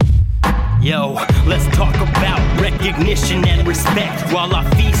Yo, let's talk about recognition and respect. While I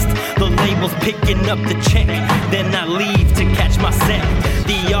feast, the label's picking up the check. Then I leave to catch my set.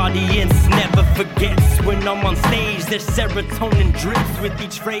 The audience never forgets when I'm on stage. There's serotonin drips with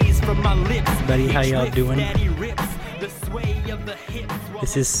each phrase from my lips. Buddy, how y'all doing?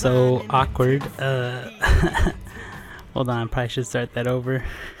 This is so awkward. Hold on, I probably should start that over.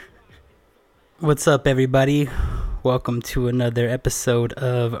 What's up, everybody? Welcome to another episode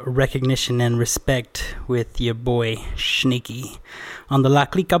of Recognition and Respect with your boy Sneaky on the La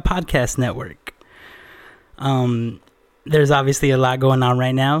Clica Podcast Network. There's obviously a lot going on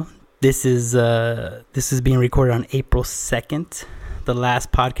right now. This is being recorded on April 2nd. The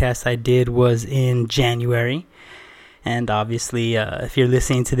last podcast I did was in January. And obviously, if you're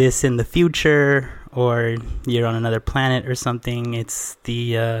listening to this in the future or you're on another planet or something, it's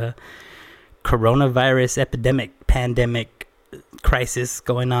the coronavirus pandemic crisis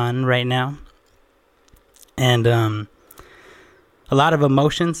going on right now. And a lot of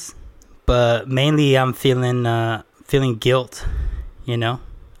emotions, but mainly I'm feeling guilt, you know.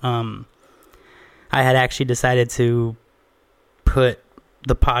 I had actually decided to put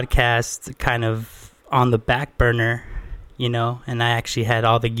the podcast kind of on the back burner, you know, and I actually had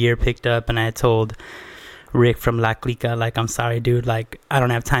all the gear picked up, and I had told Rick from La Clica, like, I'm sorry, dude, like, I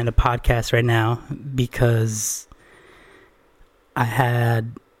don't have time to podcast right now because I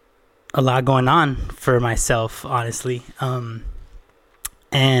had a lot going on for myself, honestly. And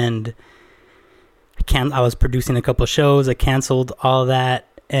I was producing a couple shows. I canceled all that,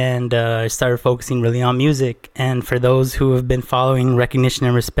 and I started focusing really on music. And for those who have been following Recognition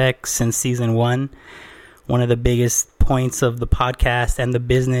and Respect since season one of the biggest points of the podcast and the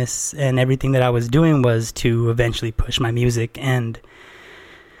business and everything that I was doing was to eventually push my music. And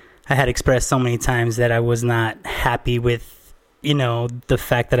I had expressed so many times that I was not happy with, you know, the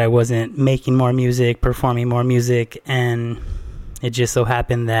fact that I wasn't making more music, performing more music. And it just so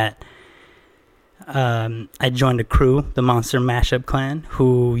happened that I joined a crew, the Monster Mashup Clan,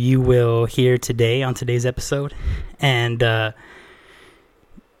 who you will hear today on today's episode. And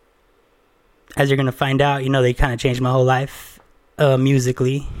as you're going to find out, you know, they kind of changed my whole life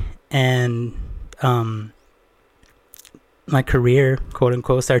musically, and my career, quote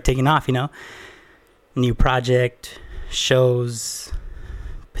unquote, started taking off, you know. New project, shows,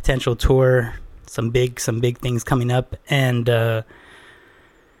 potential tour, some big things coming up. And I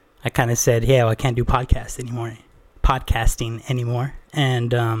kind of said, yeah, well, I can't do podcasting anymore.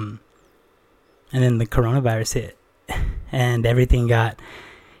 And then the coronavirus hit, and everything got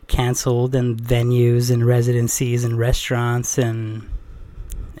canceled, and venues and residencies and restaurants and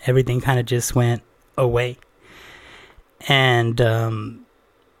everything kind of just went away. And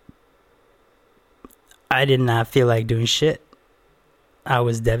I did not feel like doing shit. I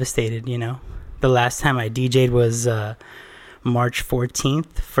was devastated, you know. The last time I DJ'd was March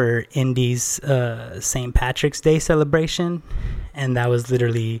 14th for Indy's St. Patrick's Day celebration, and that was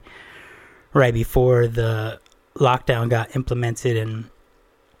literally right before the lockdown got implemented, and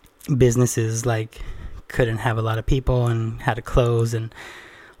businesses like couldn't have a lot of people and had to close and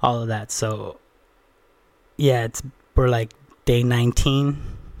all of that. So yeah, we're like day 19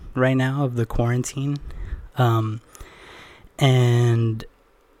 right now of the quarantine. And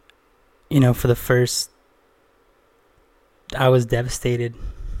you know, for the first, I was devastated,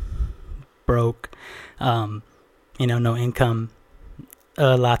 broke, you know, no income,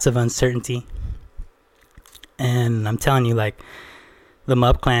 lots of uncertainty. And I'm telling you, like, the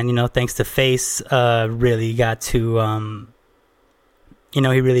Mub Clan, you know, thanks to Face, really got to, you know,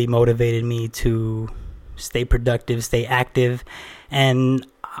 he really motivated me to stay productive, stay active. And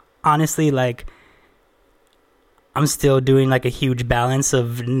honestly, like, I'm still doing like a huge balance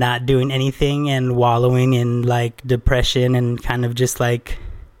of not doing anything and wallowing in like depression and kind of just like,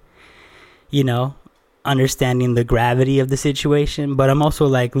 you know, understanding the gravity of the situation. But I'm also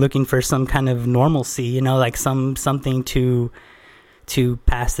like looking for some kind of normalcy, you know, like something to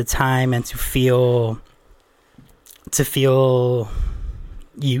pass the time and to feel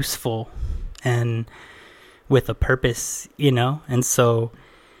useful and with a purpose, you know. And so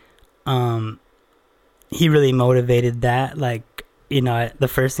he really motivated that. Like, you know, the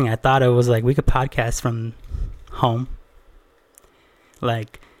first thing I thought of was like, we could podcast from home.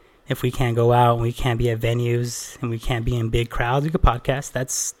 Like, if we can't go out and we can't be at venues and we can't be in big crowds, we could podcast.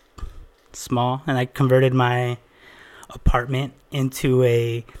 That's small. And I converted my apartment into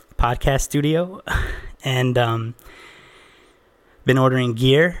a podcast studio, and been ordering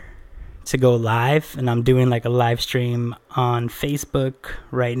gear to go live, and I'm doing like a live stream on Facebook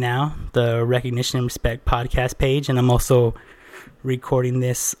right now, the Recognition and Respect podcast page, and I'm also recording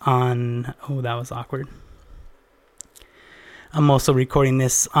this on... Oh, that was awkward. I'm also recording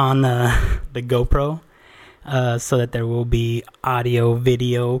this on the GoPro so that there will be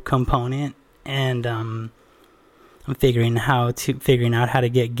audio-video component. And I'm figuring out how to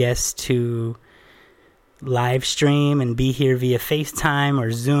get guests to live stream and be here via FaceTime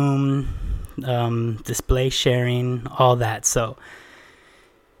or Zoom, display sharing, all that. So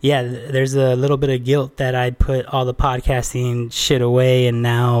yeah, there's a little bit of guilt that I put all the podcasting shit away, and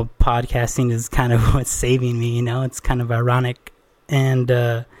now podcasting is kind of what's saving me, you know? It's kind of ironic. And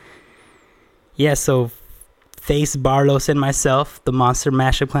yeah, so Face, Barlos, and myself, the Monster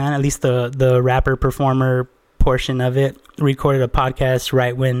Master Plan, at least the rapper performer portion of it, recorded a podcast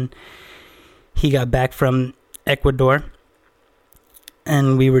right when he got back from Ecuador,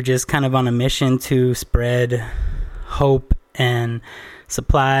 and we were just kind of on a mission to spread hope and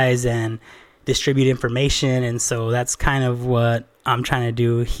supplies and distribute information. And so that's kind of what I'm trying to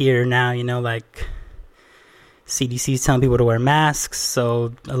do here now, you know, like CDC's telling people to wear masks,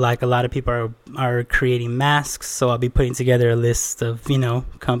 so like a lot of people are creating masks. So I'll be putting together a list of, you know,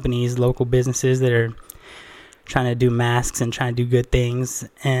 companies, local businesses that are trying to do masks and trying to do good things.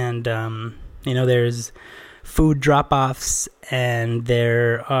 And you know, there's food drop-offs, and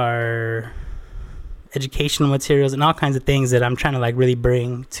there are educational materials and all kinds of things that I'm trying to like really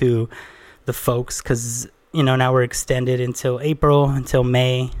bring to the folks, because, you know, now we're extended until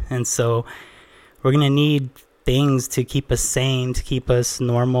May, and so we're gonna need things to keep us sane, to keep us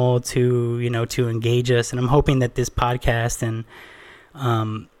normal, to, you know, to engage us. And I'm hoping that this podcast and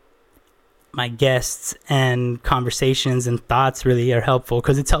my guests and conversations and thoughts really are helpful,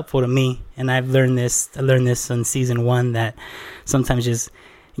 because it's helpful to me. And I learned this in season 1, that sometimes just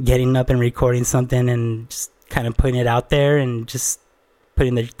getting up and recording something and just kind of putting it out there and just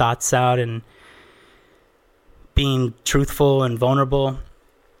putting their thoughts out and being truthful and vulnerable,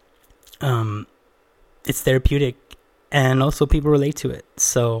 it's therapeutic, and also people relate to it.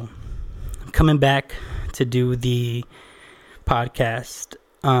 So I'm coming back to do the podcast.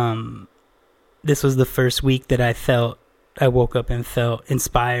 This was the first week that I woke up and felt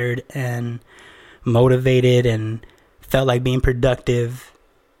inspired and motivated and felt like being productive.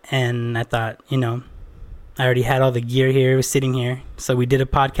 And I thought, you know, I already had all the gear here, it was sitting here. So we did a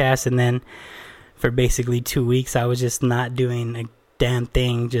podcast, and then for basically 2 weeks, I was just not doing a damn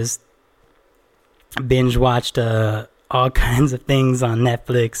thing, just binge watched all kinds of things on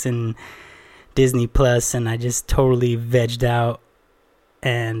Netflix and Disney Plus, and I just totally vegged out.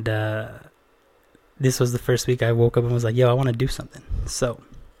 And this was the first week I woke up and was like, yo, I want to do something. So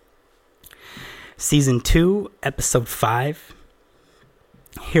season 2, episode 5,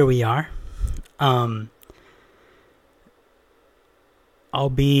 here we are. So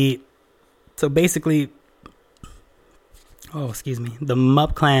basically, the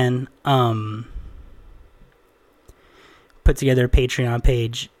Mup Clan put together a Patreon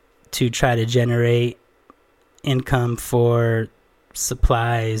page to try to generate income for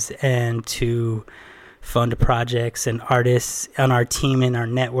supplies and to fund projects and artists on our team and our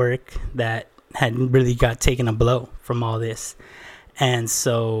network that had really got taken a blow from all this. And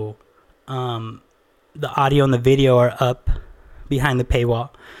so the audio and the video are up behind the paywall,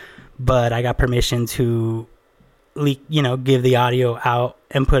 but I got permission to give the audio out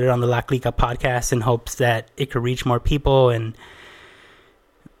and put it on the La Clica podcast in hopes that it could reach more people and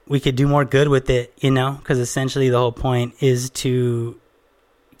we could do more good with it, you know, because essentially the whole point is to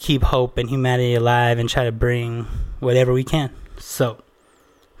keep hope and humanity alive and try to bring whatever we can. So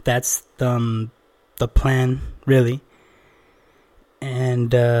that's the plan, really.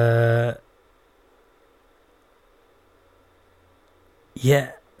 And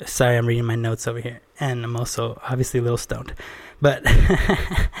yeah, sorry, I'm reading my notes over here, and I'm also obviously a little stoned, but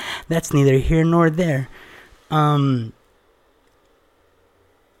that's neither here nor there.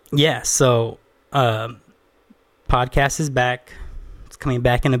 Yeah, so podcast is back. It's coming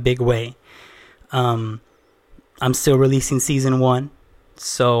back in a big way. I'm still releasing season 1,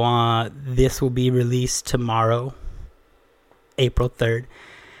 so this will be released tomorrow, April 3rd,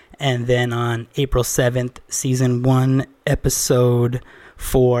 and then on April 7th, season 1, episode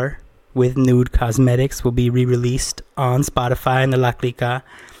 4 with Nude Cosmetics will be re-released on Spotify and the La Clica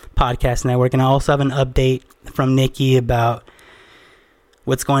podcast network. And I also have an update from Nikki about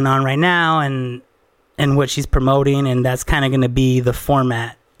what's going on right now and what she's promoting, and that's kind of going to be the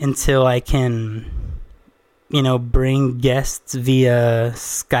format until I can, you know, bring guests via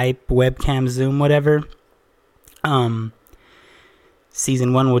Skype, webcam, Zoom, whatever.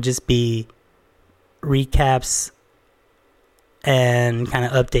 Season 1 will just be recaps and kind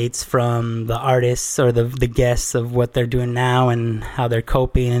of updates from the artists or the guests of what they're doing now and how they're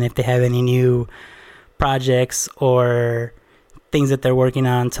coping, and if they have any new projects or things that they're working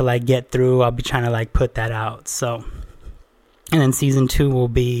on to like get through. I'll be trying to like put that out. So, and then season 2 will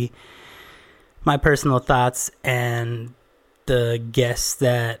be my personal thoughts and the guests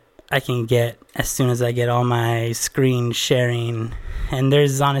that I can get as soon as I get all my screen sharing. And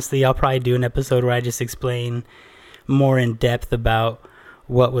there's honestly, I'll probably do an episode where I just explain more in depth about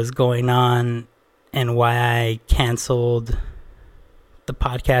what was going on and why I canceled the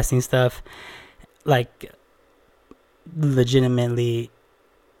podcasting stuff, like legitimately,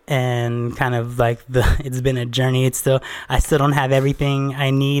 and kind of like it's been a journey. I still don't have everything I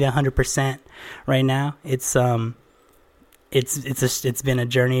need 100% right now. It's been a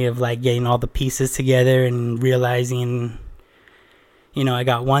journey of like getting all the pieces together and realizing, you know, I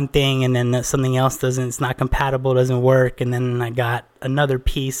got one thing and then something else it's not compatible, doesn't work, and then I got another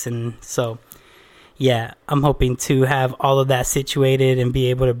piece. And so yeah, I'm hoping to have all of that situated and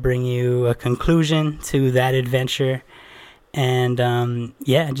be able to bring you a conclusion to that adventure. And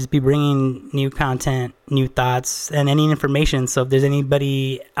just be bringing new content, new thoughts, and any information. So if there's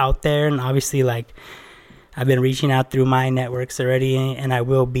anybody out there, and obviously like I've been reaching out through my networks already, and I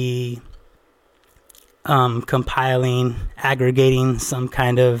will be compiling, aggregating some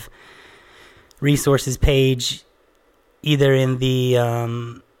kind of resources page either in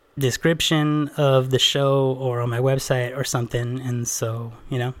the description of the show or on my website or something. And so,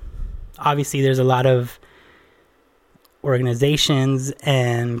 you know, obviously there's a lot of organizations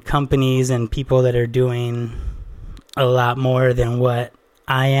and companies and people that are doing a lot more than what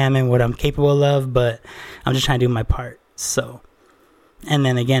I am and what I'm capable of, but I'm just trying to do my part. So, and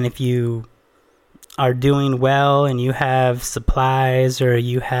then again, if you are doing well and you have supplies or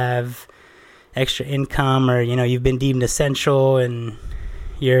you have extra income, or you know you've been deemed essential and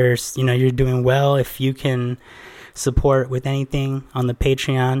you're doing well, if you can support with anything on the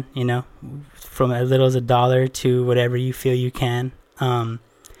Patreon, you know, from as little as $1 to whatever you feel you can,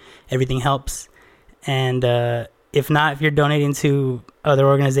 everything helps. And if not, if you're donating to other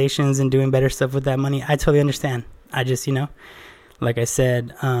organizations and doing better stuff with that money, I totally understand. I just, you know, like I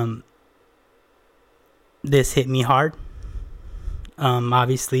said, this hit me hard.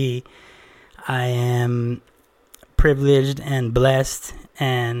 Obviously I am privileged and blessed,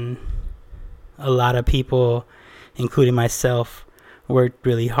 and a lot of people, including myself, worked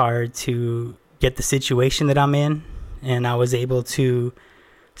really hard to get the situation that I'm in, and I was able to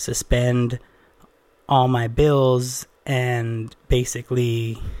suspend all my bills and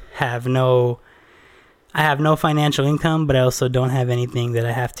basically I have no financial income, but I also don't have anything that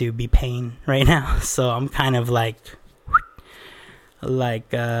I have to be paying right now. So I'm kind of like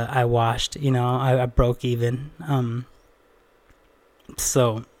I washed, you know, I broke even.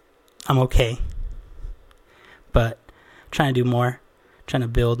 So I'm okay, but trying to do more, trying to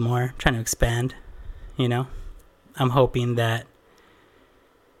build more, trying to expand, you know. I'm hoping that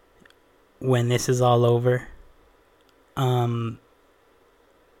when this is all over, I'm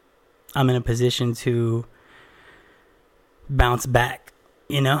in a position to bounce back,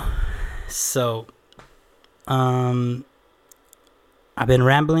 you know. So I've been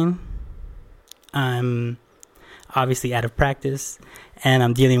rambling. I'm obviously out of practice, and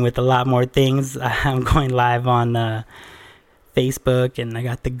I'm dealing with a lot more things. I'm going live on Facebook, and I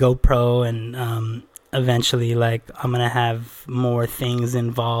got the GoPro, and eventually, like, I'm gonna have more things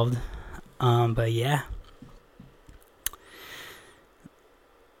involved. But yeah,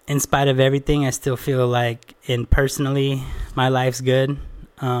 in spite of everything, I still feel like, personally, my life's good.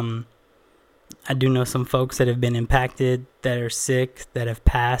 I do know some folks that have been impacted, that are sick, that have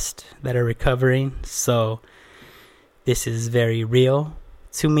passed, that are recovering. So this is very real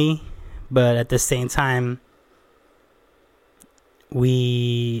to me. But at the same time,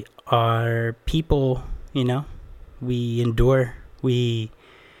 we are people, you know. We endure.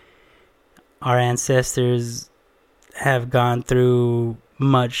 Our ancestors have gone through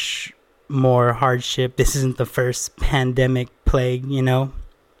much more hardship. This isn't the first pandemic, plague, you know.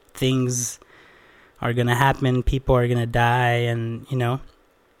 Things are going to happen. People are going to die. And, you know,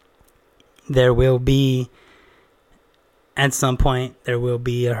 there will be, at some point, there will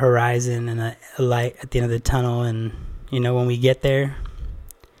be a horizon and a light at the end of the tunnel. And, you know, when we get there,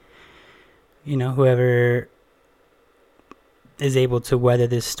 you know, whoever is able to weather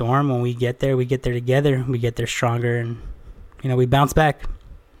this storm, when we get there together. We get there stronger, and, you know, we bounce back.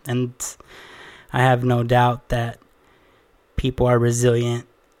 And I have no doubt that people are resilient,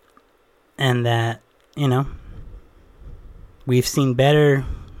 and that, you know, we've seen better,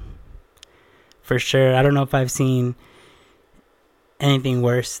 for sure. I don't know if I've seen anything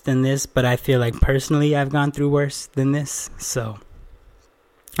worse than this, but I feel like personally I've gone through worse than this. So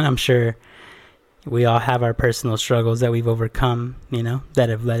I'm sure we all have our personal struggles that we've overcome, you know, that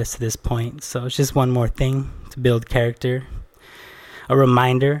have led us to this point. So it's just one more thing to build character, a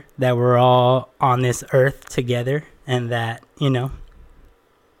reminder that we're all on this earth together, and that, you know,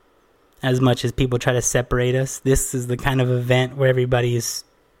 as much as people try to separate us, this is the kind of event where everybody is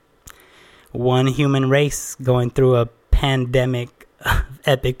one human race going through a pandemic of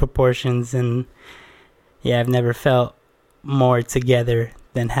epic proportions. And yeah, I've never felt more together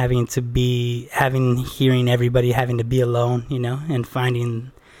than hearing everybody having to be alone, you know, and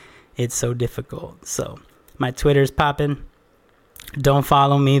finding it so difficult. So my Twitter's popping. Don't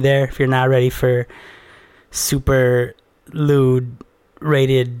follow me there if you're not ready for super lewd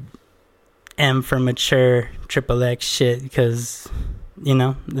rated M for mature XXX shit, because, you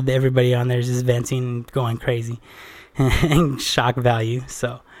know, everybody on there is just venting, going crazy, and shock value.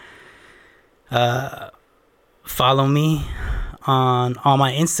 So follow me on all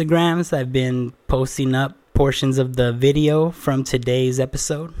my Instagrams. I've been posting up portions of the video from today's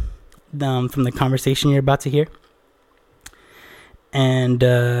episode, from the conversation you're about to hear. And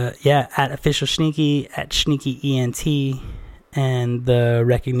yeah, at Official Sneaky, at Sneaky ENT, and the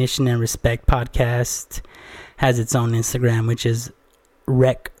Recognition and Respect podcast has its own Instagram, which is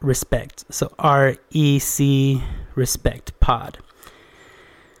Rec Respect. So REC Respect Pod.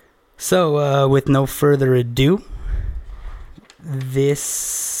 So with no further ado,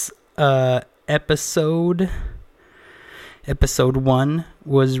 this episode 1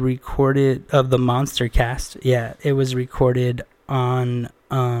 was recorded of the Monster Cast. Yeah, it was recorded on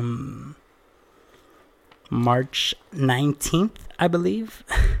March 19th, I believe.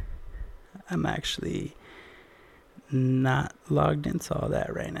 I'm actually not logged into all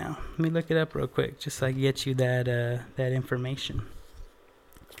that right now. Let me look it up real quick, just so I can get you that information.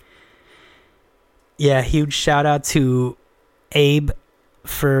 Yeah, huge shout out to Abe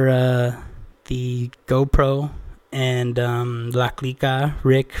for the GoPro, and Laklika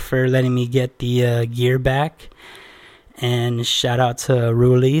Rick for letting me get the gear back, and shout out to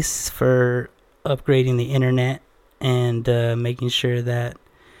Rulis for upgrading the internet and making sure that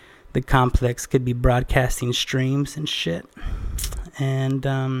the complex could be broadcasting streams and shit. And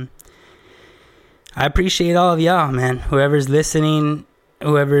I appreciate all of y'all, man. Whoever's listening,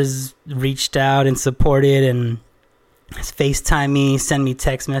 whoever's reached out and supported and has FaceTime me, send me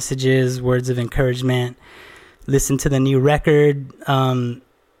text messages, words of encouragement, listen to the new record. I've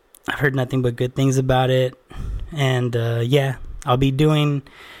heard nothing but good things about it. And yeah, I'll be going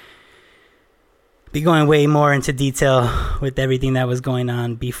way more into detail with everything that was going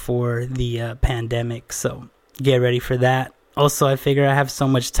on before the pandemic. So get ready for that. Also, I figure I have so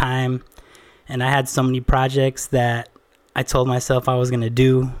much time, and I had so many projects that I told myself I was going to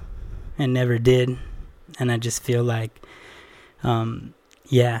do and never did. And I just feel like,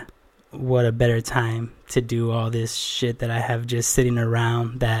 yeah, what a better time to do all this shit that I have just sitting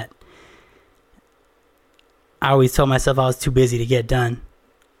around that I always told myself I was too busy to get done,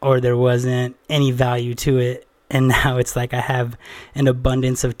 or there wasn't any value to it. And now it's like I have an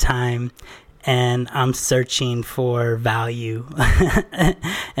abundance of time, and I'm searching for value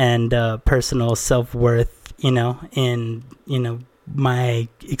and personal self-worth, you know, in, you know, my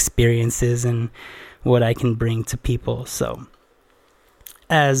experiences and what I can bring to people. So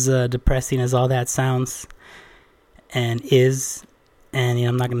as depressing as all that sounds and is, and, you know,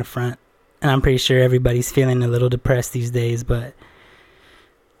 I'm not going to front, and I'm pretty sure everybody's feeling a little depressed these days, but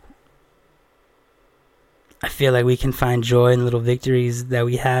I feel like we can find joy in little victories that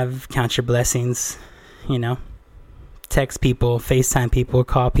we have. Count your blessings, you know. Text people, FaceTime people,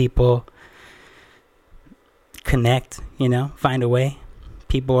 call people, connect, you know, find a way.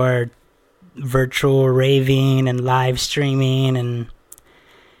 People are virtual raving and live streaming, and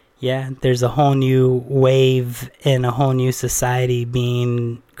yeah, there's a whole new wave and a whole new society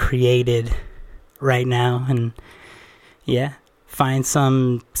being created right now. And yeah, find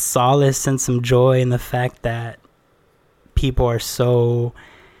some solace and some joy in the fact that people are so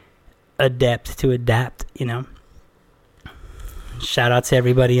adept to adapt, you know. Shout out to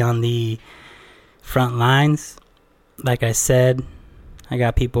everybody on the front lines. Like I said, I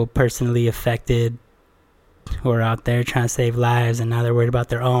got people personally affected who are out there trying to save lives, and now they're worried about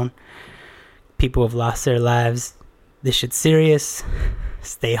their own. People have lost their lives. This shit's serious.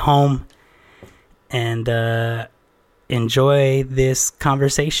 Stay home and enjoy this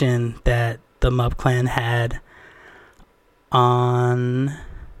conversation that the Mub Clan had on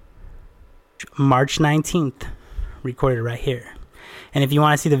March 19th, recorded right here. And if you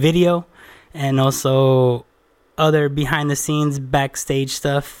want to see the video and also other behind the scenes backstage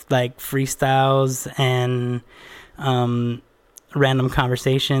stuff like freestyles and random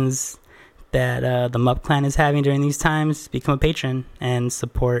conversations that the Mup Clan is having during these times, become a patron and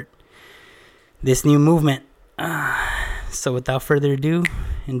support this new movement. So without further ado,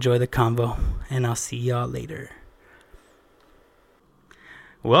 enjoy the convo, and I'll see y'all later.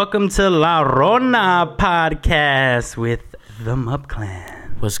 Welcome to La Rona Podcast with the Mup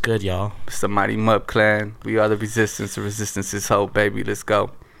Clan. What's good, y'all? It's the mighty Mup Clan. We are the resistance. The resistance is hope, baby. Let's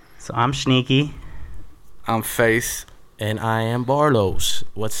go. So I'm Sneaky. I'm Face. And I am Barlos.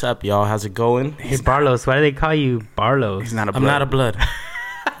 What's up, y'all? How's it going? Hey, Barlos. Why do they call you Barlos? He's not a blood. I'm not a blood.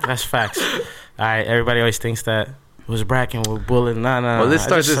 That's facts. All right, everybody always thinks that it was Bracken with Bullet. Nah. Well, let's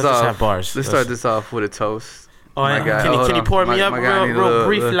start this off. Have bars. Let's start this off with a toast. Oh, My guy, can you pour me up real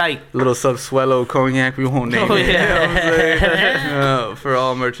brief, like little subswello cognac? We won't name it. yeah. You know what I'm saying? For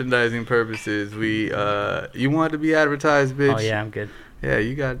all merchandising purposes, we you want to be advertised, bitch? Oh yeah, I'm good. Yeah,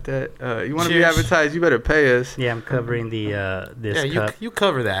 you got that. You want to be Cheers. advertised? You better pay us. Yeah, I'm covering the this cup. you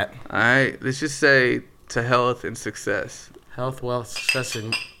cover that. All right. Let's just say to health and success. Health, wealth, success,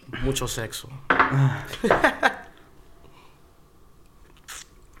 and mucho sexo.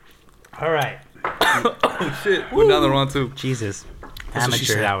 All right. Oh shit! We're down the wrong too. Jesus. That's what she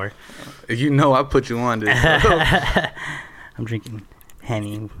Amateur said. hour. You know I put you on this. I'm drinking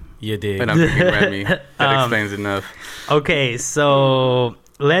Henny. You did. And I'm drinking Remy. That explains enough. Okay, so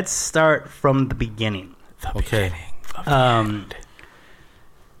let's start from the beginning. Okay.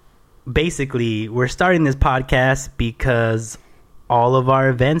 Basically, we're starting this podcast because all of our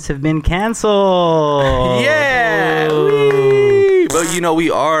events have been canceled. Yeah. Whee! But you know, we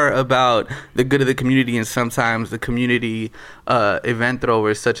are about the good of the community, and sometimes the community event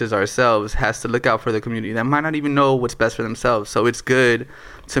throwers such as ourselves has to look out for the community that might not even know what's best for themselves. So it's good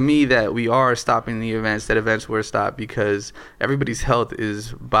to me that we are stopping the events, that events were stopped, because everybody's health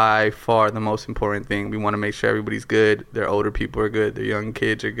is by far the most important thing. We want to make sure everybody's good. Their older people are good. Their young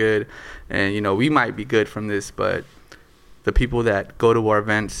kids are good. And, you know, we might be good from this, but the people that go to our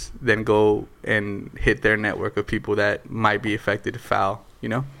events then go and hit their network of people that might be affected foul, you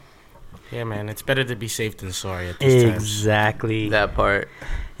know? Yeah, man. It's better to be safe than sorry at this time. Exactly. That part.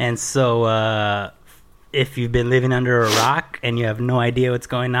 And so if you've been living under a rock and you have no idea what's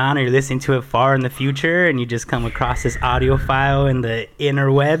going on, or you're listening to it far in the future and you just come across this audio file in the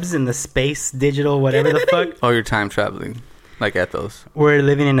interwebs, in the space, digital, whatever the fuck. Or you're time traveling, like Ethos. We're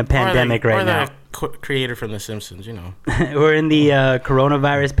living in a pandemic right now. Creator from The Simpsons, you know. We're in the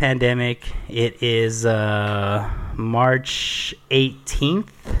coronavirus pandemic. It is March 18th.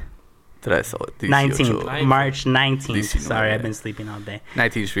 19th. March 19th. Sorry, I've been sleeping all day.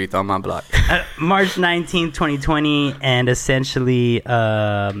 19th Street on my block. March 19th, 2020. And essentially,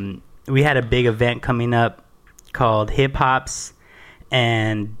 we had a big event coming up called Hip Hops.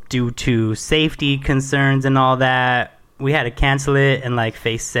 And due to safety concerns and all that, we had to cancel it. And like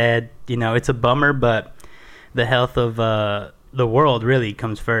Face said, you know, it's a bummer, but the health of the world really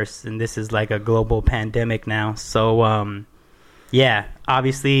comes first. And this is like a global pandemic now. So, yeah,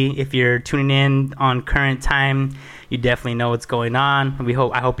 obviously, if you're tuning in on current time, you definitely know what's going on.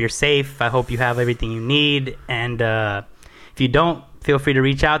 I hope you're safe. I hope you have everything you need. And if you don't, feel free to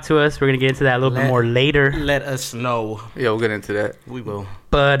reach out to us. We're going to get into that a little bit more later. Let us know. Yeah, we'll get into that. We will.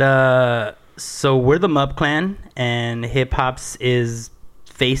 But, so we're the Mup Clan, and Hip Hops is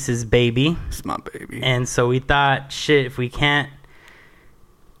Face's baby. It's my baby. And so we thought, shit, if we can't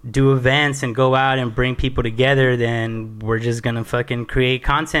do events and go out and bring people together, then we're just gonna fucking create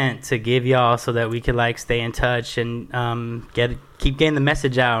content to give y'all so that we could like stay in touch and keep getting the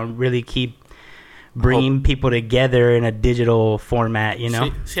message out and really keep bringing people together in a digital format, you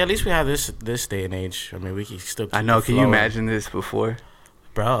know. See, at least we have this day and age. I mean, we can still keep I know. it Can you flowing. imagine this before?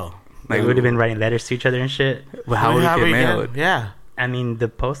 Bro? Like, we would have been writing letters to each other and shit. Well, how would it get mailed? Yeah. I mean, the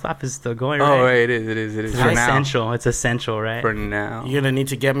post office is still going, right? Oh, right, it is. It's For now. essential. It's essential, right? For now. You're gonna need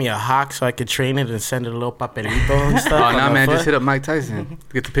to get me a hawk so I could train it and send it a little papelito and stuff. Oh, on nah, the man, foot. just hit up Mike Tyson.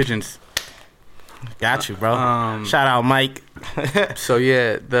 Get the pigeons. Got you, bro. Shout out, Mike. So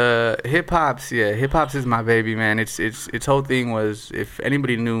yeah, the hip hops is my baby, man. Its whole thing was, if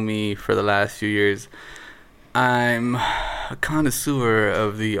anybody knew me for the last few years, I'm a connoisseur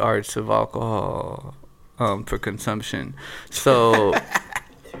of the arts of alcohol for consumption. So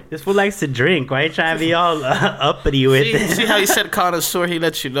This fool likes to drink. Why you trying to be all uppity with it? See how he said connoisseur? He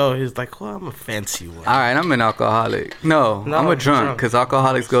lets you know. He's like, well, I'm a fancy one. All right, I'm an alcoholic. No, I'm a drunk because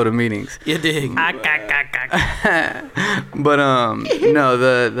alcoholics go to meetings. You dig? But no,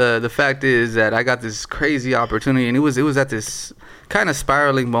 the fact is that I got this crazy opportunity, and it was at this kind of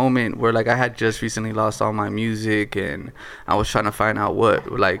spiraling moment where like I had just recently lost all my music, and I was trying to find out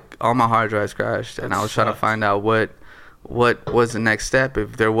what, like, all my hard drives crashed, and I was trying to find out what was the next step,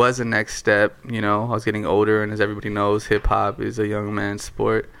 if there was a next step. You know, I was getting older, and as everybody knows, hip hop is a young man's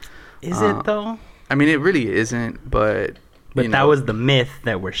sport. Is it though? I mean, it really isn't, but that was the myth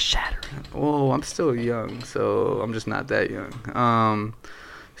that we're shattering. Well, I'm still young, so I'm just not that young.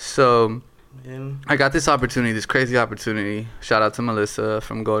 So I got this opportunity, this crazy opportunity. Shout out to Melissa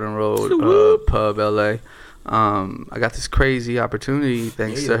from Golden Road Pub, LA. I got this crazy opportunity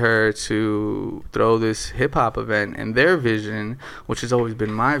thanks to her to throw this hip hop event, and their vision, which has always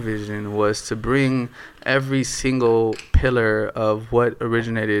been my vision, was to bring every single pillar of what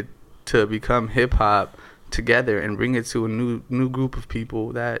originated to become hip hop together and bring it to a new group of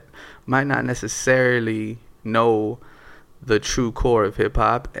people that might not necessarily know the true core of hip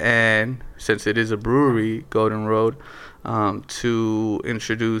hop. And since it is a brewery, Golden Road, to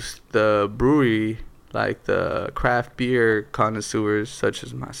introduce the brewery, like the craft beer connoisseurs such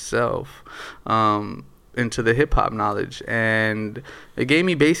as myself, into the hip hop knowledge. And it gave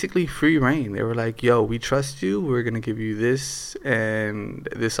me basically free reign. They were like, yo, we trust you, we're gonna give you this and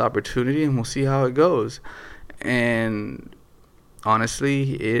this opportunity, and we'll see how it goes. And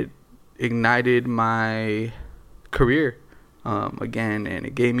honestly, it ignited my career again, and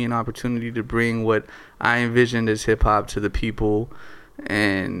it gave me an opportunity to bring what I envisioned as hip hop to the people.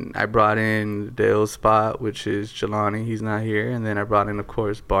 And I brought in the ill spot, which is Jelani. He's not here. And then I brought in, of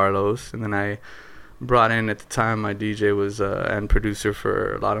course, Barlos. And then I brought in, at the time, my DJ was and producer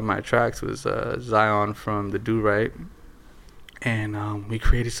for a lot of my tracks was Zion from the Do Right. And we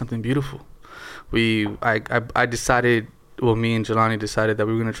created something beautiful. I decided, well, me and Jelani decided that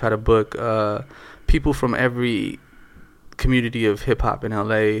we were going to try to book people from every community of hip hop in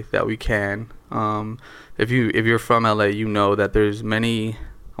LA that we can. If you're from LA, you know that there's many,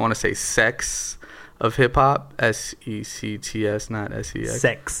 I want to say, sects of hip hop, SECTS, not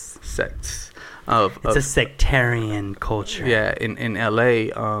SEX. Sects. It's a sectarian culture. Yeah, in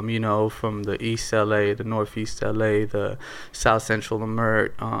LA, you know, from the East LA, the Northeast LA, the South Central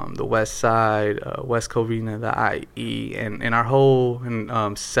Lamert, the West Side, West Covina, the IE, and our whole, and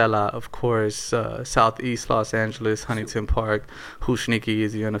Sela, of course, Southeast Los Angeles, Huntington Park, who Sneaky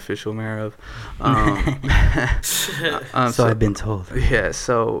is the unofficial mayor of. So I've been told. Yeah,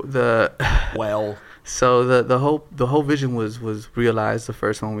 so So the whole vision was realized. The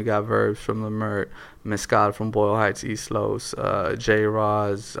first one, we got Verbs from Lamert, Mescal from Boyle Heights, East Los, J.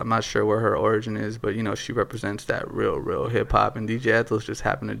 Roz. I'm not sure where her origin is, but you know, she represents that real hip hop. And DJ Ethels just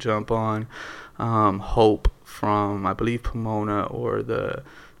happened to jump on. Hope from, I believe, Pomona or the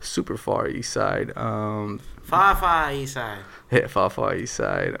super far east side. Far east side. Yeah, far east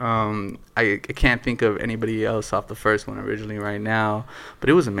side. I can't think of anybody else off the first one originally right now, but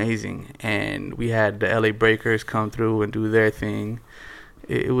it was amazing. And we had the LA Breakers come through and do their thing.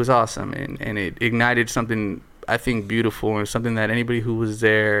 It was awesome, and it ignited something, I think, beautiful, and something that anybody who was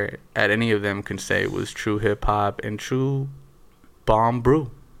there at any of them can say was true hip hop and true bomb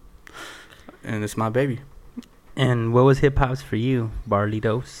brew. And it's my baby. And what was hip hop's for you,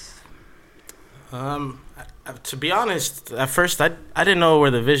 Barlitos? To be honest, at first I didn't know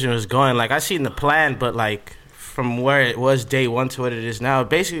where the vision was going. Like, I seen the plan, but like from where it was day one to what it is now,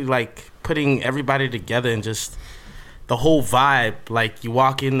 basically like putting everybody together and just the whole vibe. Like, you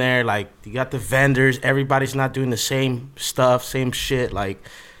walk in there, like, you got the vendors, everybody's not doing the same stuff, same shit. Like,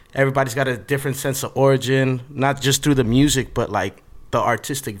 everybody's got a different sense of origin, not just through the music, but like the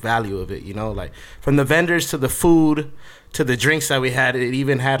artistic value of it, you know? Like, from the vendors to the food to the drinks that we had, it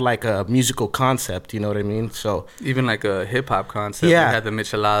even had like a musical concept, you know what I mean? So even like a hip hop concept. Yeah, they had the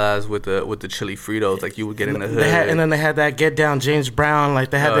micheladas with the chili Fritos, like you would get in the hood. And then they had that Get Down James Brown,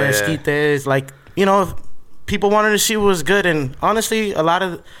 like they had the esquites, like, you know, people wanted to see what was good. And honestly, there's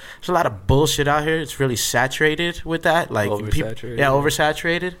a lot of bullshit out here. It's really saturated with that, like oversaturated.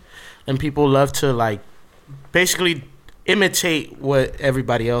 Oversaturated, and people love to like basically imitate what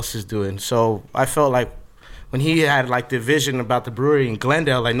everybody else is doing. So I felt like when he had like the vision about the brewery in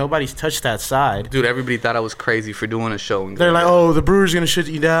Glendale, like nobody's touched that side. Dude, everybody thought I was crazy for doing a show in Glendale. They're like, oh, the brewery's gonna shut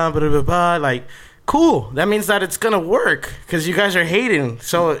you down, blah blah blah. Like, cool. That means that it's gonna work because you guys are hating.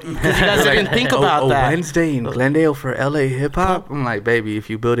 So because you guys didn't think about that. Wednesday in Glendale for LA hip hop. I'm like, baby, if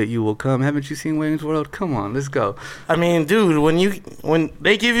you build it, you will come. Haven't you seen Wayne's World? Come on, let's go. I mean, dude, when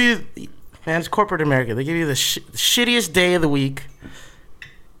they give you, man, it's corporate America. They give you the shittiest day of the week.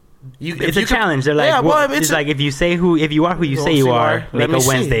 It's a challenge. They're like, yeah, well, it's like if you are who you say you are, make a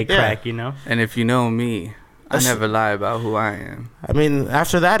Wednesday crack, you know. And if you know me, I never lie about who I am. I mean,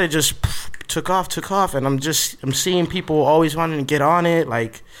 after that, it just took off, and I'm seeing people always wanting to get on it,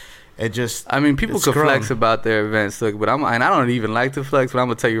 like it just. I mean, people could flex about their events, look, but I don't even like to flex, but I'm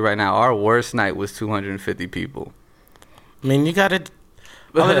gonna tell you right now, our worst night was 250 people. I mean, you got it.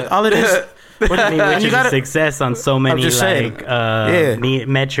 All it is. Which is a success on so many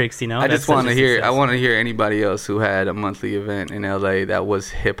metrics, you know. I just want to hear. I want to hear anybody else who had a monthly event in LA that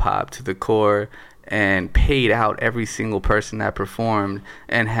was hip hop to the core and paid out every single person that performed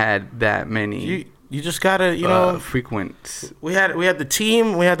and had that many. You just gotta, frequent. We had the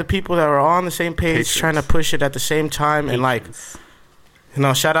team. We had the people that were on the same page, trying to push it at the same time, and like.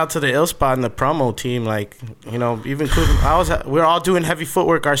 Shout out to the Ill Spot and the promo team. Like, even including we're all doing heavy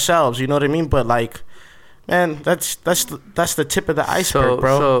footwork ourselves. You know what I mean? But like, man, that's the tip of the iceberg,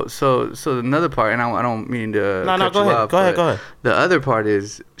 bro. So another part, and I don't mean to. No, go ahead. The other part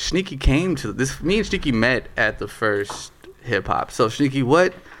is Sneaky came to this. Me and Sneaky met at the first hip hop. So Sneaky,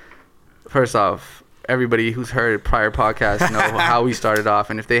 first off, everybody who's heard prior podcasts know how we started off,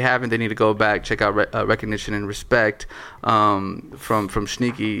 and if they haven't, they need to go back, check out Recognition and Respect from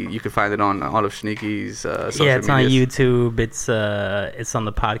Sneaky. You can find it on all of Sneaky's social it's medias. on YouTube. It's on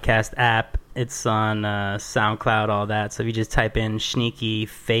the podcast app. It's on SoundCloud, all that. So if you just type in Sneaky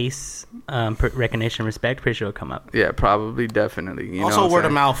Face Recognition Respect, pretty sure it'll come up. Yeah, probably, definitely. Also word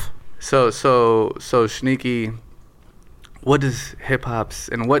of mouth. So Sneaky. What does hip hop's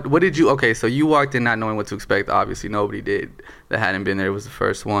and what did you? Okay, so you walked in not knowing what to expect. Obviously, nobody did that hadn't been there. It was the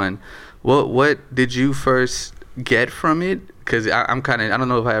first one. What did you first get from it? Because I don't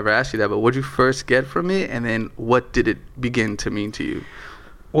know if I ever asked you that, but what did you first get from it, and then what did it begin to mean to you?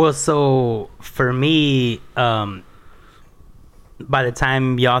 Well, so for me, by the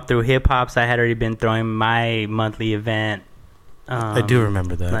time y'all threw hip hops, I had already been throwing my monthly event. I do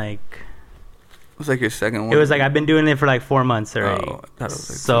remember that. Like. It was like your second one. It was like I've been doing it for like 4 months already. Oh, that was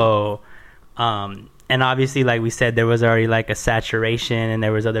like so, and obviously, like we said, there was already like a saturation, and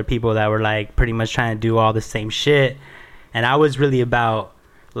there was other people that were like pretty much trying to do all the same shit. And I was really about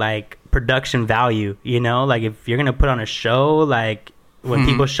like production value, like if you're gonna put on a show, like when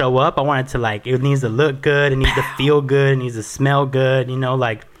people show up, I want it to like it needs to look good, it needs to feel good, it needs to smell good,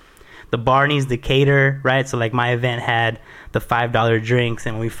 like the bar needs to cater, right? So like my event had the $5 drinks,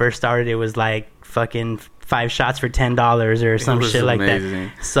 and when we first started, it was like fucking 5 shots for $10 or some shit like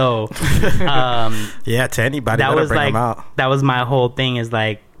that. So yeah, to anybody that was bring like them out. That was my whole thing, is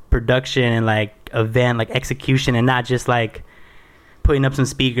like production and like event, like execution, and not just like putting up some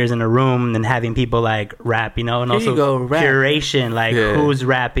speakers in a room and having people like rap, and also curation, like who's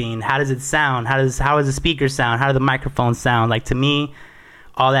rapping, how does it sound, how does the speaker sound, how do the microphones sound. Like to me,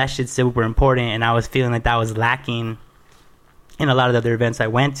 all that shit's super important, and I was feeling like that was lacking in a lot of the other events I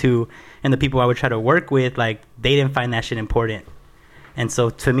went to, and the people I would try to work with, like they didn't find that shit important. And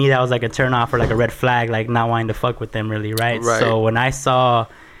so to me, that was like a turn off or like a red flag, like not wanting to fuck with them really, right? So when I saw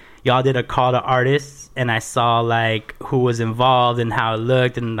y'all did a call to artists, and I saw like who was involved and how it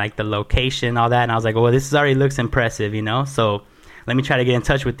looked and like the location, all that, and I was like, well, this already looks impressive, so let me try to get in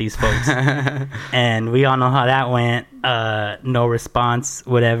touch with these folks. And we all know how that went. No response,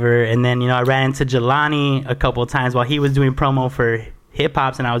 whatever. And then, I ran into Jelani a couple of times while he was doing promo for hip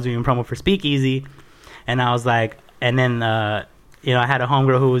hops and I was doing promo for Speakeasy. And I was like, and then, I had a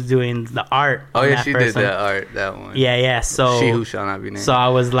homegirl who was doing the art. Oh, yeah, she did that art, that one. Yeah. So She Who Shall Not Be Named. So I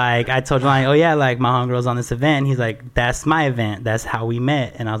was like, I told Jelani, oh, yeah, like my homegirl's on this event. And he's like, that's my event. That's how we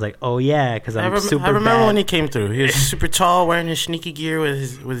met. And I was like, oh, yeah, because I'm super I remember bad. when he came through. He was super tall, wearing his sneaky gear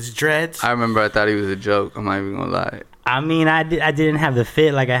with his dreads. I remember I thought he was a joke. I'm not even going to lie. I mean, I didn't have the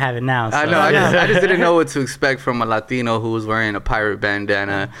fit like I have it now. So. I know. I just didn't know what to expect from a Latino who was wearing a pirate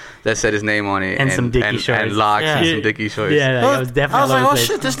bandana that said his name on it and some Dickie shorts and locks and some Dickie shorts. Yeah, I was definitely. I was like, oh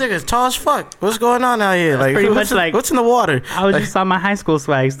shit, this nigga's tall as fuck. What's going on out here? Like, pretty much like what's in the water? I was just on my high school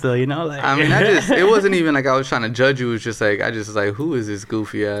swag still, Like, I mean, it wasn't even like I was trying to judge you. It was just like I just was like, who is this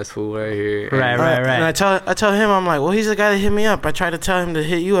goofy ass fool right here? Right. And I tell him, I'm like, well, he's the guy that hit me up. I tried to tell him to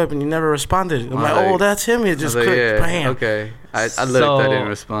hit you up, and you never responded. I'm like, oh, that's him. He just Bam. Okay. I looked. I didn't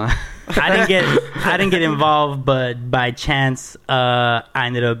respond. I didn't get involved, but by chance, I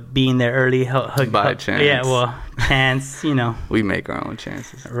ended up being there early. By chance. Yeah, well, chance, you know. We make our own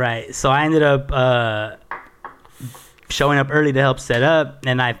chances. Right. So I ended up showing up early to help set up,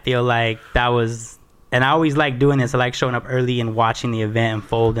 and I feel like that was. And I always like doing this. I like showing up early and watching the event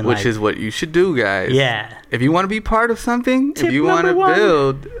unfold. And which is what you should do, guys. Yeah. If you want to be part of something, if you want to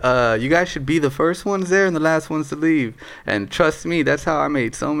build, you guys should be the first ones there and the last ones to leave. And trust me, that's how I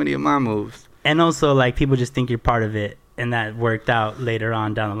made so many of my moves. And also, like, people just think you're part of it. And that worked out later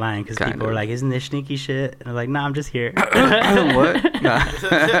on down the line because people were like, isn't this sneaky shit? And I'm like, nah, I'm just here. What? Nah.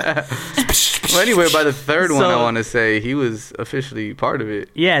 Well, anyway, by the third one, I want to say he was officially part of it.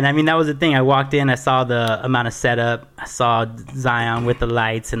 Yeah, and I mean, that was the thing. I walked in, I saw the amount of setup. I saw Zion with the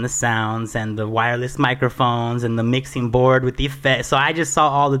lights and the sounds and the wireless microphones and the mixing board with the effect. So I just saw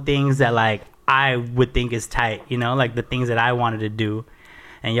all the things that, like, I would think is tight, you know, like the things that I wanted to do.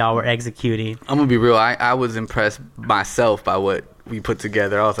 And y'all were executing. I'm going to be real. I was impressed myself by what we put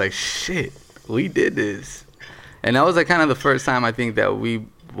together. I was like, shit, we did this. And that was like kind of the first time I think that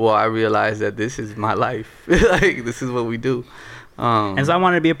I realized that this is my life. Like, this is what we do. And so I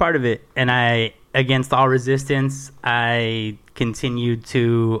wanted to be a part of it. And I, against all resistance, I continued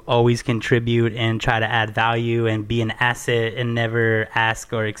to always contribute and try to add value and be an asset and never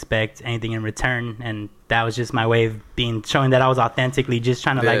ask or expect anything in return. And that was just my way of showing that I was authentically just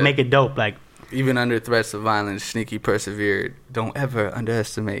trying to like make it dope. Like, even under threats of violence, Sneaky persevered. Don't ever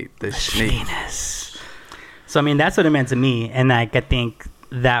underestimate the sneakiness. So I mean, that's what it meant to me. And like, I think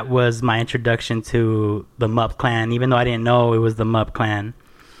that was my introduction to the Mup Clan, even though I didn't know it was the Mup Clan.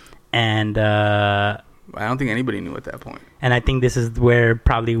 And I don't think anybody knew at that point. And I think this is where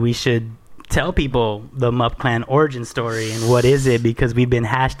probably we should tell people the Mup Clan origin story and what is it, because we've been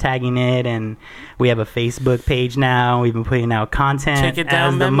hashtagging it and we have a Facebook page now. We've been putting out content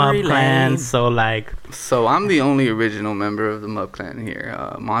as the Mup Clan. So I'm the only original member of the Mup Clan here.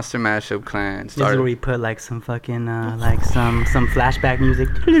 Monster Mashup Clan. This is where we put like some fucking like some flashback music.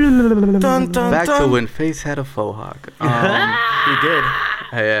 Back to when Face had a faux hawk. He did.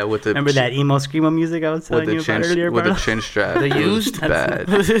 Yeah, with the remember that emo screamo music I was telling you about earlier, with the chin strap. The used? Bad.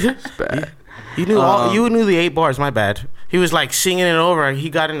 It's bad. You knew you knew the 8 bars. My bad. He was like singing it over. He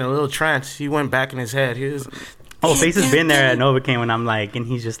got in a little trance. He went back in his head. He was. Face has been there at Novocaine when I'm like, and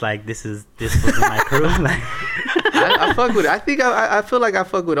he's just like, this was my crew. Like, I fuck with it. I think I feel like I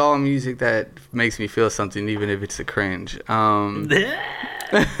fuck with all music that makes me feel something, even if it's a cringe.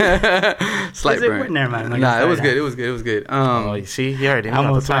 Slight burn. Never mind. Nah, it was good. It was good. You see, he already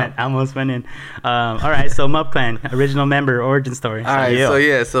almost went in. All right, so Mup Clan, original member, origin story. All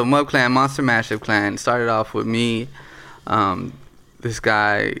right, so Mup Clan, Monster Mashup Clan started off with me, this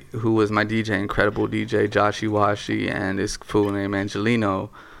guy who was my DJ, incredible DJ, Joshi Washi, and this fool named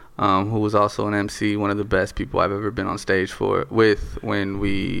Angelino, who was also an MC, one of the best people I've ever been on stage with. When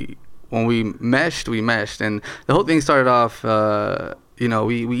we meshed, and the whole thing started off.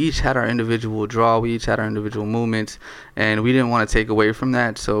 We each had our individual draw, we each had our individual movements, and we didn't want to take away from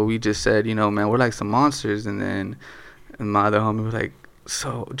that. So we just said, man, we're like some monsters. And then my other homie was like,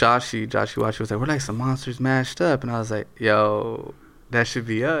 so Joshi Washi was like, we're like some monsters mashed up. And I was like, yo, that should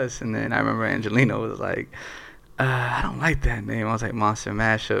be us. And then I remember Angelino was like, I don't like that name. I was like, Monster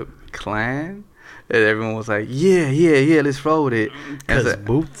Mashup Clan? And everyone was like, yeah, let's roll with it. Because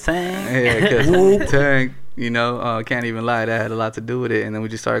Wu-Tang. Yeah, because Wu-Tang. Can't even lie. That had a lot to do with it. And then we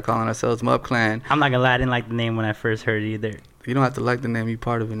just started calling ourselves Mup Clan. I'm not gonna lie, I didn't like the name when I first heard it either. You don't have to like the name. You're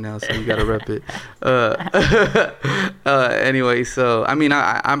part of it now, so you gotta rep it. Anyway, so I mean,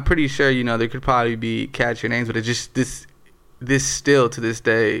 I'm pretty sure there could probably be catchier names, but it just this still to this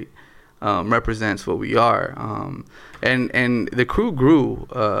day represents what we are. And the crew grew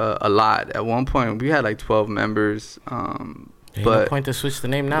a lot. At one point, we had like 12 members. Ain't no point to switch the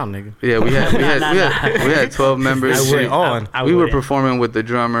name now, nigga. Yeah, we had 12 members. We were performing with the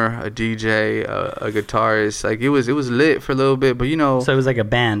drummer, a DJ, a guitarist. Like it was lit for a little bit, but So it was like a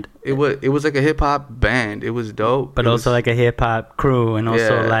band. It was like a hip hop band. It was dope. But also like a hip hop crew, and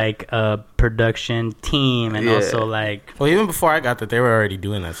also like a production team, and also like. Well, even before I got that, they were already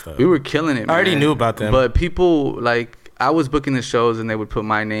doing that stuff. We were killing it. I already knew about them, but people like I was booking the shows, and they would put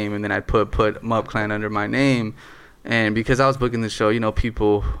my name, and then I'd put Mup Clan under my name. And because I was booking the show,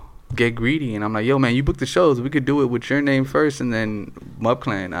 people get greedy. And I'm like, yo, man, you book the shows. We could do it with your name first and then Mup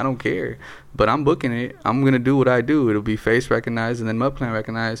Clan. I don't care. But I'm booking it. I'm going to do what I do. It'll be Face recognized and then Mup Clan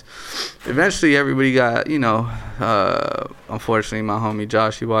recognized. Eventually, everybody got, unfortunately, my homie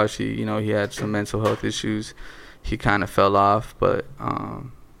Joshi Washi, he had some mental health issues. He kind of fell off. But,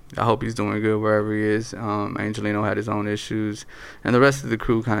 I hope he's doing good wherever he is. Angelino had his own issues, and the rest of the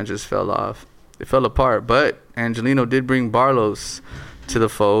crew kind of just fell off. They fell apart, but Angelino did bring Barlos to the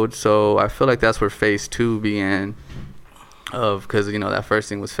fold, so I feel like that's where phase 2 began. Because that first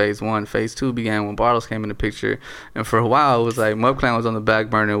thing was phase 1. Phase 2 began when Barlos came in the picture, and for a while it was like Mub Clan was on the back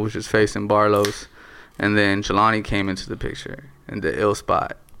burner, which was facing Barlos, and then Jelani came into the picture in the ill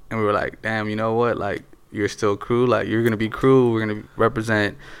spot, and we were like, damn, you know what, like, you're still crew, like, you're gonna be crew, we're gonna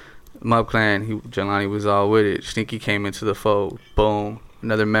represent Mub Clan. Jelani was all with it. Sneaky came into the fold. Boom,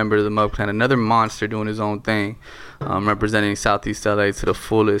 another member of the Mub Clan, another monster doing his own thing, representing Southeast LA to the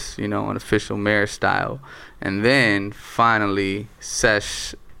fullest, an official mayor style. And then finally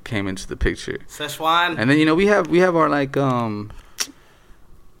Sesh came into the picture. Szechuan. And then we have our like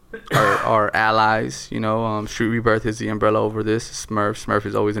our allies, Street Rebirth is the umbrella over this. Smurf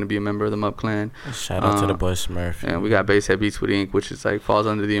is always going to be a member of the Mub Clan. Shout out to the boy Smurf. And we got Basehead Beats with Ink, which is like falls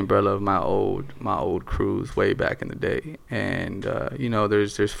under the umbrella of my old crews way back in the day. And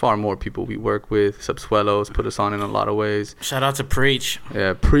there's far more people we work with. Subsuelos put us on in a lot of ways. Shout out to Preach.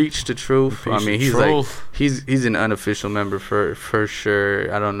 Yeah, Preach the Truth. Preach I mean, the truth. he's an unofficial member for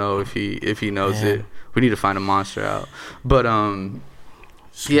sure. I don't know if he knows it. We need to find a monster out. But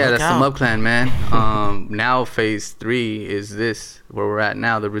yeah, that's the Mub Clan, man. Now phase 3 is this, where we're at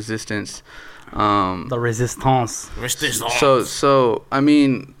now, the Resistance. The Resistance. So I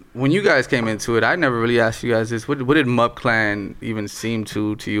mean, when you guys came into it, I never really asked you guys this. What did Mub Clan even seem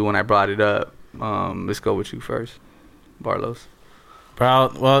to you when I brought it up? Let's go with you first, Barlos.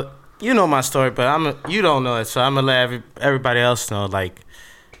 Bro, well, you know my story, but you don't know it, so I'm gonna let everybody else know. Like,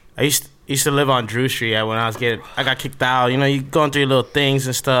 I used to live on Drew Street when I got kicked out. You going through your little things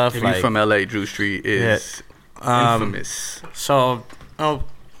and stuff. If you're from LA, Drew Street is infamous. So,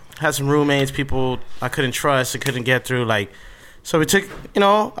 had some roommates, people I couldn't trust, I couldn't get through. Like, so we took,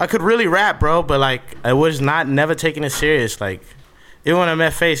 I could really rap, bro, but like I was never taking it serious. Like, even when I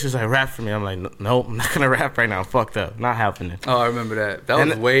met Face, he was like, rap for me. I'm like, nope, I'm not gonna rap right now. I'm fucked up, not happening. Oh, I remember that. That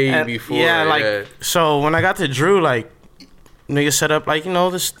was way before. Yeah, so when I got to Drew, like, niggas set up like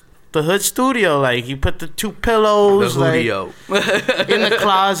the hood studio, like you put the 2 pillows, like in the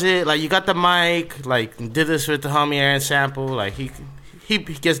closet, like you got the mic, like did this with the homie Aaron Sample, like he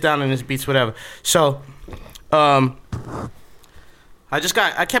gets down in his beats, whatever. So, I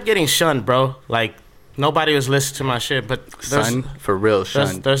kept getting shunned, bro. Like nobody was listening to my shit, but for real,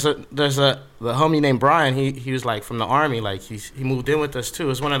 shunned. There's the homie named Brian. He was like from the army, like he moved in with us too. It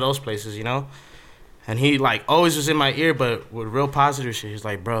was one of those places, And he, like, always was in my ear, but with real positive shit. He's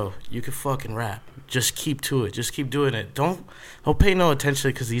like, bro, you can fucking rap. Just keep to it. Just keep doing it. Don't pay no attention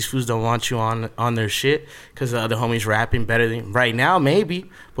because these fools don't want you on their shit because the other homies rapping better than right now,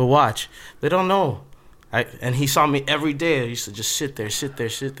 maybe. But watch. They don't know. And he saw me every day. I used to just sit there.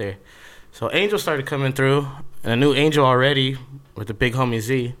 So Angel started coming through. And I knew Angel already with the big homie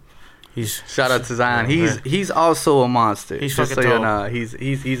Z. Shout out to Zion. He's also a monster. He's just fucking so you dope. know,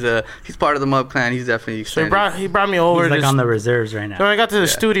 he's part of the Mub Clan. He's definitely expanded. So he brought me over. He's like on the reserves right now. So when I got to the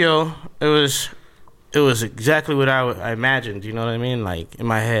studio, it was exactly what I imagined. You know what I mean? Like in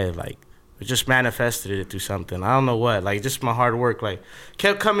my head, like it just manifested it through something. I don't know what. Like just my hard work. Like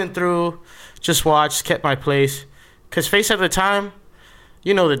kept coming through. Just watched. Kept my place. Cause Face at the time,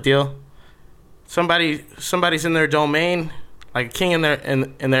 you know the deal. Somebody's in their domain. Like a king in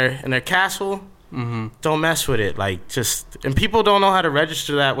their castle, Don't mess with it. Like and people don't know how to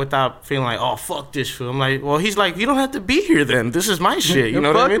register that without feeling like, oh fuck this fool. I'm like, well, he's like, you don't have to be here then. This is my shit. You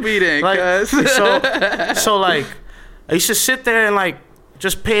know what I mean? Me then, like, so like, I used to sit there and like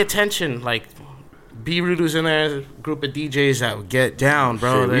just pay attention. Like, B-Root was in there, a group of DJs that would get down,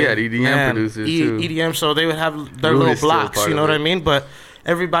 bro. We had EDM producers too. EDM, so they would have their little blocks. You know what I mean? But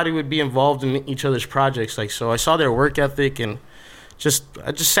everybody would be involved in each other's projects. Like, so I saw their work ethic and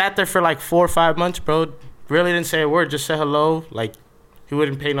I just sat there for like 4 or 5 months, bro. Really didn't say a word. Just say hello. Like, he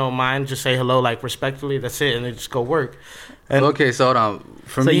wouldn't pay no mind. Just say hello, like, respectfully. That's it. And then just go work. And okay, so hold on.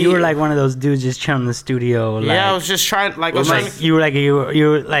 For me, you were like one of those dudes just chilling in the studio. Yeah, like, I was just trying. Like, you were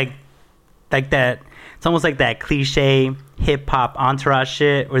like that. It's almost like that cliche hip hop entourage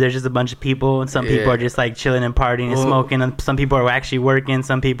shit where there's just a bunch of people and some people are just like chilling and partying and smoking, and some people are actually working.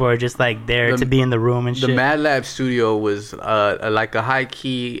 Some people are just like there to be in the room and shit. The Mad Lab studio was like a high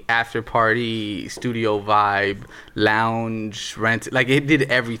key after party studio vibe, lounge, rent. Like it did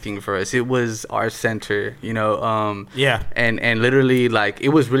everything for us. It was our center, you know. Yeah. And literally like it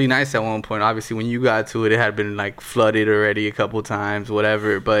was really nice at one point. Obviously, when you got to it, it had been like flooded already a couple times,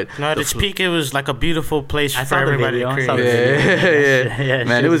 whatever. But no, at its peak, it was like a beautiful place for saw the everybody video. to I saw create. the Yeah, Man,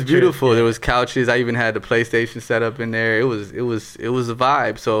 shit it was trip, beautiful. yeah. There was couches. I even had the PlayStation set up in there. It was a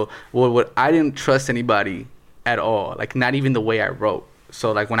vibe. So what I didn't trust anybody at all. Like not even the way I wrote.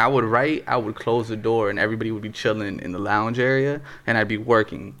 So like when I would write, I would close the door and everybody would be chilling in the lounge area, and I'd be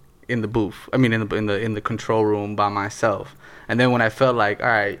working in the booth. I mean in the control room by myself. And then when I felt like, all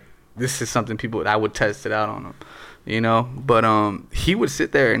right, this is something I would test it out on them, you know. But he would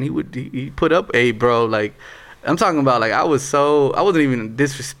sit there and he put up bro, like I'm talking about, like I wasn't even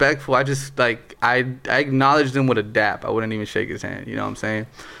disrespectful. I just like I acknowledged him with a dap. I wouldn't even shake his hand. You know what I'm saying?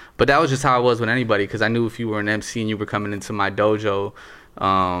 But that was just how I was with anybody, because I knew if you were an MC and you were coming into my dojo,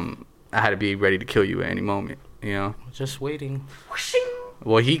 I had to be ready to kill you at any moment. You know? Just waiting.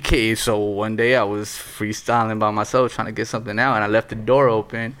 Well, he came. So one day I was freestyling by myself trying to get something out, and I left the door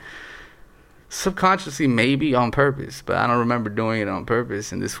open. Subconsciously, maybe on purpose, but I don't remember doing it on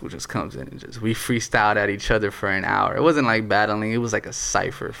purpose. And this fool just comes in and we freestyled at each other for an hour. It wasn't like battling; it was like a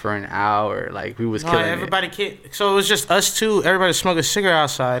cipher for an hour. Like we was killing everybody came. So it was just us two. Everybody smoked a cigarette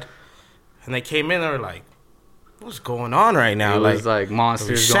outside, and they came in. They were like, "What's going on right now?" It was like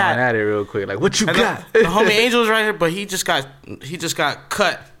monsters going at it real quick. Like, what you got? The homie Angel was right here, but he just got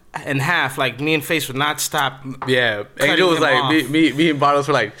cut in half. Like me and Face would not stop. Yeah, Angel was like, me and Bottles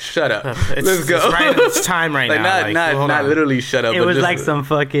were like, shut up, let's go. It's time right now. Not literally shut up. It was like some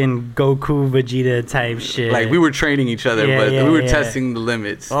fucking Goku Vegeta type shit. Like we were training each other, but we were testing the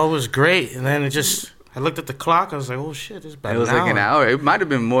limits. Oh, it was great. And then I looked at the clock. I was like, oh shit, this is about it was like an hour. It might have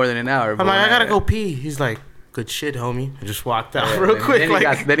been more than an hour. I'm like, I gotta go pee. He's like, good shit, homie. I just walked out real quick.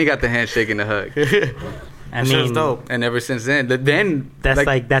 Then he got the handshake and the hug. I mean, was dope. And ever since then,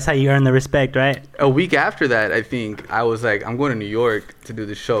 that's how you earn the respect, right? A week after that, I think I was like, I'm going to New York to do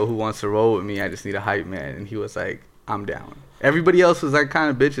the show. Who wants to roll with me? I just need a hype man. And he was like, I'm down. Everybody else was like kind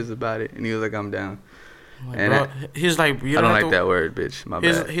of bitches about it, and he was like, I'm down. He's like, I don't like that word, bitch. My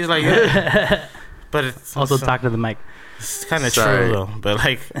bad. He's like, but it's also talk to the mic. It's kind of true though. But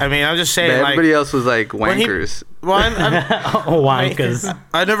like, I mean, I'm just saying. But everybody else was like wankers. Wankers.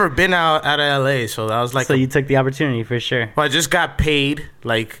 I've never been out of LA, so I was like, so you took the opportunity for sure. Well, I just got paid.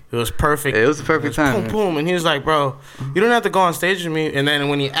 Like it was perfect. It was a perfect time. Boom, boom, and he was like, "Bro, you don't have to go on stage with me." And then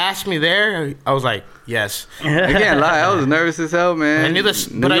when he asked me there, I was like, "Yes." I can't lie, I was nervous as hell, man. I knew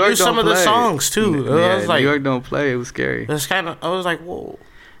some of the songs too. Yeah, I was like, New York don't play. It was scary. That's kind of. I was like, whoa.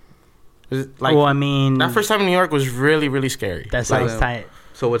 Like, well, I mean, that first time in New York was really, really scary. That sounds tight.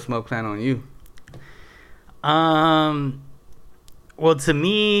 So what's Smoke plan on you? Well, to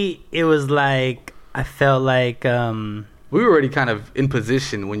me, it was like I felt like we were already kind of in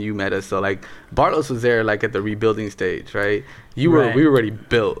position when you met us. So like Bartlos was there like at the rebuilding stage, right? We were already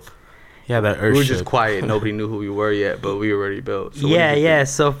built. Yeah, that we were just quiet. Nobody knew who we were yet, but we were already built. So yeah.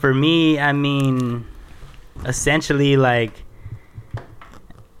 So for me, I mean, essentially, like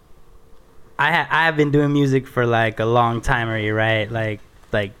I have been doing music for like a long time already, right? Like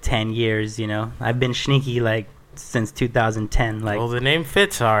 10 years, you know. I've been sneaky like since 2010. Like, well, the name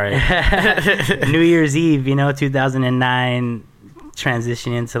fits, all right. New Year's Eve, you know, 2009,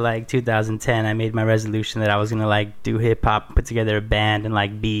 transition into like 2010. I made my resolution that I was gonna like do hip hop, put together a band, and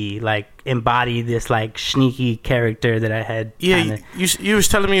like be like embody this like sneaky character that I had. Yeah, you was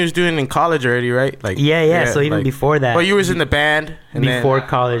telling me you was doing it in college already, right? Like yeah. So even like, before that, well, you was in the band and before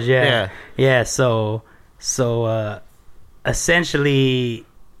college, yeah. So essentially,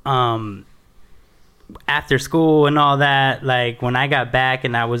 after school and all that, like when I got back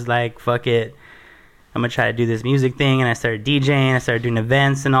and I was like, fuck it, I'm gonna try to do this music thing, and I started DJing, I started doing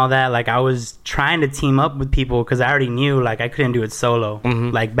events and all that. Like I was trying to team up with people because I already knew like I couldn't do it solo.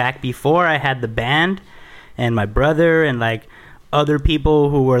 Like back before I had the band and my brother and like other people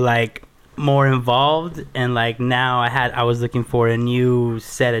who were like more involved, and like now I was looking for a new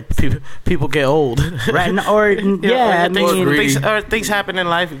set of people get old, right? Things happen in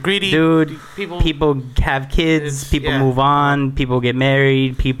life. Greedy, dude. People have kids. People move on. People get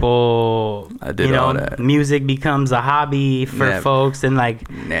married. People, all that. Music becomes a hobby for folks, and like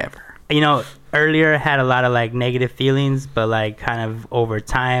earlier I had a lot of like negative feelings, but like kind of over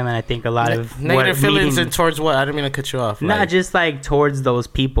time, and I think a lot of negative feelings and towards what? I didn't mean to cut you off. Not just like towards those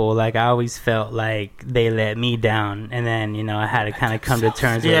people. Like I always felt like they let me down, and then I had to kind of come to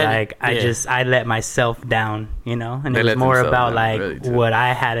terms with like I let myself down, and it was more about like what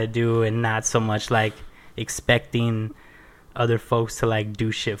I had to do, and not so much like expecting other folks to like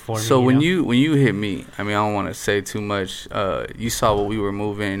do shit for me. So when you hit me, I mean, I don't want to say too much. You saw what we were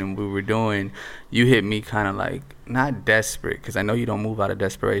moving and we were doing. You hit me kind of like not desperate, because I know you don't move out of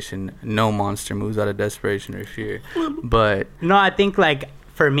desperation. No monster moves out of desperation or fear. But no, I think like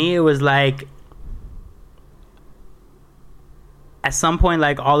for me it was like at some point,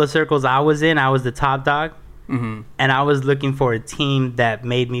 like all the circles I was in, I was the top dog. Mm-hmm. And I was looking for a team that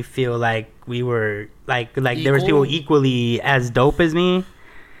made me feel like we were like there was people equally as dope as me.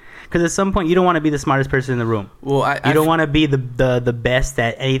 Because at some point you don't want to be the smartest person in the room. Well, you don't want to be the best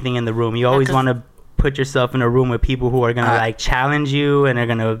at anything in the room. You always want to put yourself in a room with people who are gonna like challenge you and are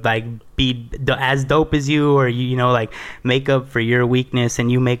gonna like be as dope as you, or you know, like make up for your weakness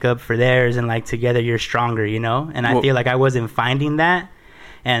and you make up for theirs, and like together you're stronger, you know. And I feel like I wasn't finding that.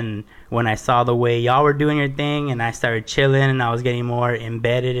 And when I saw the way y'all were doing your thing, and I started chilling, and I was getting more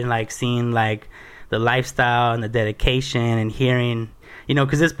embedded in like seeing like the lifestyle and the dedication and hearing, you know,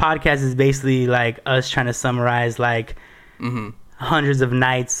 because this podcast is basically like us trying to summarize like hundreds of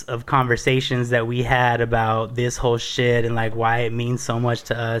nights of conversations that we had about this whole shit and like why it means so much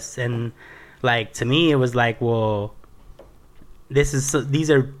to us. And like to me it was like, well,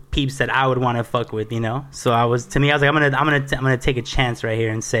 these are peeps that I would want to fuck with, you know. So I was like, I'm gonna take a chance right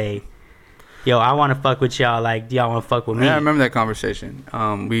here and say, yo, I want to fuck with y'all. Like, do y'all want to fuck with me? Yeah, I remember that conversation.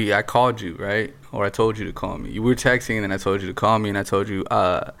 I called you, right? Or I told you to call me. You were texting, and then I told you to call me, and I told you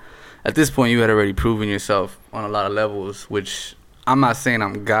at this point you had already proven yourself on a lot of levels, which I'm not saying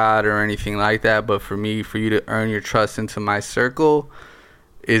I'm God or anything like that, but for you to earn your trust into my circle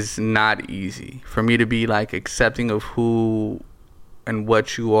is not easy. For me to be like accepting of who and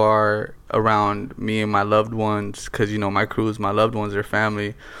what you are around me and my loved ones, because you know my crew is my loved ones, their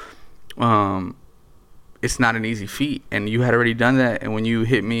family. It's not an easy feat, and you had already done that. And when you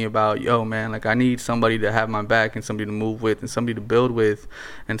hit me about, yo man, like I need somebody to have my back and somebody to move with and somebody to build with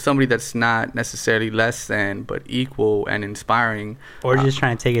and somebody that's not necessarily less than but equal and inspiring, or just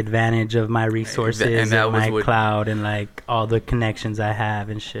trying to take advantage of my resources and my cloud and like all the connections I have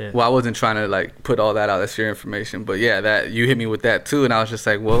and shit. Well, I wasn't trying to like put all that out, that's your information, but yeah, that you hit me with that too, and I was just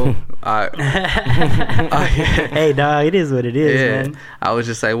like, whoa. Hey dog, it is what it is, man. I was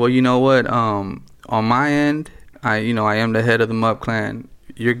just like, well, you know what, on my end, I am the head of the Mup Clan.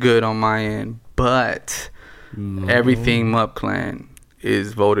 You're good on my end, but everything Mup Clan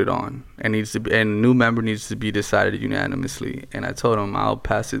is voted on and and a new member needs to be decided unanimously. And I told him I'll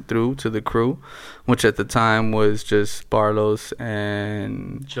pass it through to the crew, which at the time was just Barlos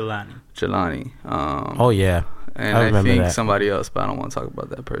and Jelani. Oh yeah, and I think somebody else, but I don't want to talk about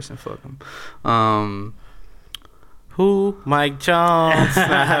that person. Fuck him. Who? Mike Jones.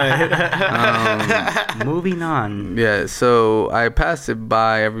 Moving on. Yeah, so I passed it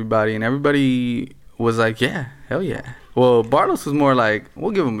by everybody, and everybody was like, yeah, hell yeah. Well, Bartos was more like,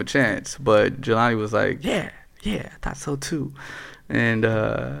 we'll give him a chance. But Jelani was like, yeah, I thought so too. And,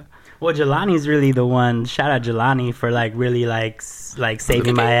 well, Jelani's really the one. Shout out Jelani for like really like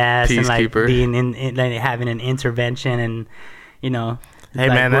saving my ass and like being in like having an intervention and, you know. Hey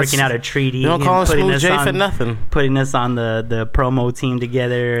like man, working out a treaty. You don't call him Smooth J for nothing. Putting us on the promo team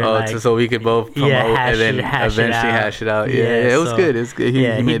together. Oh, like, so we could both promote and then eventually hash it out. Yeah, it was good. It's good.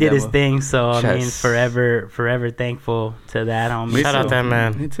 He did his thing. So I mean, forever thankful to that. Shout out that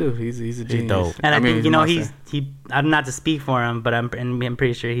man. Me too. He's a genius. Dope. And I think he. I'm not to speak for him, but I'm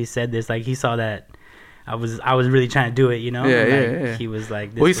pretty sure he said this. Like he saw that. I was really trying to do it, you know. Yeah. He was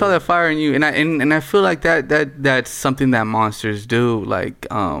like, well, he saw that fire in you, and I feel like that's something that monsters do. Like,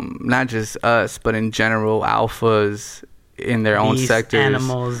 not just us, but in general, alphas in their own sectors,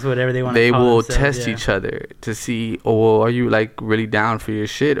 animals, whatever they want. They will test each other to see, oh, well, are you like really down for your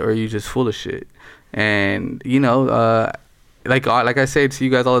shit, or are you just full of shit? And you know, like I say to you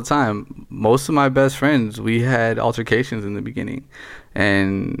guys all the time, most of my best friends, we had altercations in the beginning,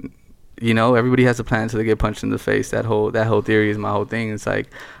 and. You know, everybody has a plan until they get punched in the face. That whole theory is my whole thing. It's like,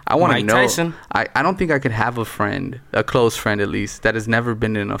 I want to know. Tyson. I don't think I could have a close friend at least, that has never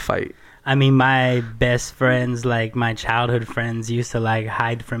been in a fight. I mean, my best friends, like my childhood friends, used to like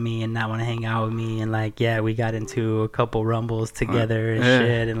hide from me and not want to hang out with me. And like, yeah, we got into a couple rumbles together and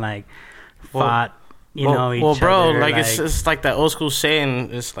shit, and like fought, each other. Well, bro, like it's like that old school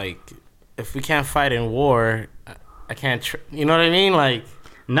saying. It's like, if we can't fight in war, I can't. You know what I mean? Like.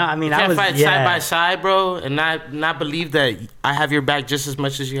 No, I mean, I was fight side by side, bro, and not believe that I have your back just as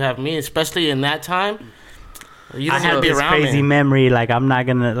much as you have me, especially in that time. You don't have to be around me. Crazy memory. Like I'm not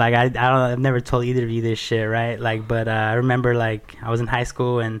gonna like I've never told either of you this shit, right? Like, but I remember like I was in high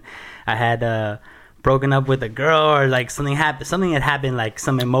school and I had broken up with a girl, or like something had happened, like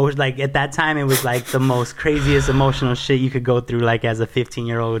some emotion. Like at that time, it was like the most craziest emotional shit you could go through, like as a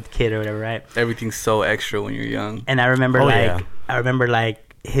 15-year-old kid or whatever, right? Everything's so extra when you're young. And I remember I remember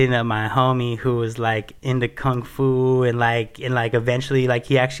hitting up my homie who was like into kung fu and eventually like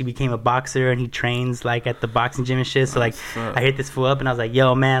he actually became a boxer and he trains like at the boxing gym and shit. So like I hit this fool up and I was like,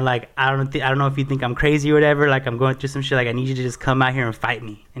 yo man, like I don't know if you think I'm crazy or whatever, like I'm going through some shit, like I need you to just come out here and fight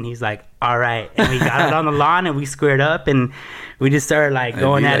me. And he's like, all right. And we got out on the lawn and we squared up and we just started like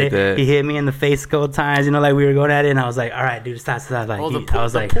going at it. That. He hit me in the face a couple times, you know, like we were going at it and I was like, all right dude, stop. Like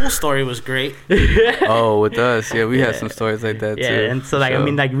the pool story was great. Oh, with us, yeah, we had some stories like that too. Yeah, and so like I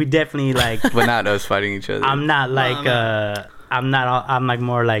mean like we definitely like but not us fighting each other. I'm not like I'm like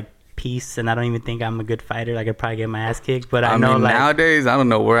more like peace, and I don't even think I'm a good fighter. Like I probably get my ass kicked, but I know mean, like nowadays I don't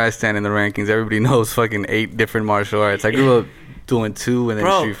know where I stand in the rankings. Everybody knows fucking 8 different martial arts. I grew up doing 2 and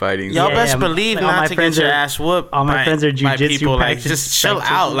then street fighting. Y'all best believe like, not to get your ass whooped. All my friends are jiu-jitsu. Like just chill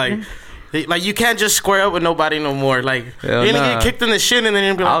out. Like you can't just square up with nobody no more. Like you're gonna get kicked in the shin and then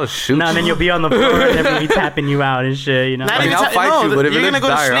you're gonna be like, I'll shoot. No, and then you'll be on the floor and everybody tapping you out and shit. You know, I'll fight you, but if it's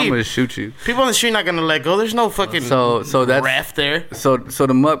dire, I'm gonna shoot you. People on the street not gonna let go. There's no fucking so that's ref there. So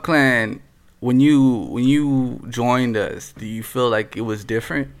the Mup Clan. When you joined us, do you feel like it was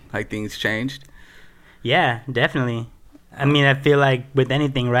different? Like things changed? Yeah, definitely. I mean, I feel like with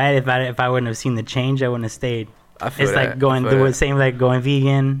anything, right? If I wouldn't have seen the change, I wouldn't have stayed. It's like going through the same like going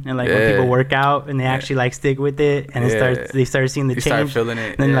vegan and like when people work out and they actually like stick with it and they start seeing the change. Start feeling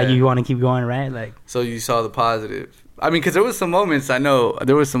it. And then like you want to keep going, right? Like so you saw the positive. I mean, because there was some moments I know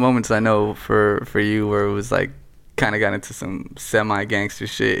for you where it was like kind of got into some semi-gangster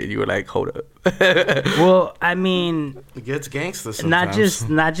shit and you were like, hold up. Well, I mean, it gets gangster sometimes.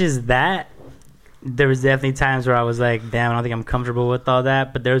 Not just that. There was definitely times where I was like, damn, I don't think I'm comfortable with all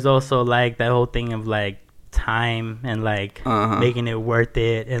that. But there's also like that whole thing of like time and like making it worth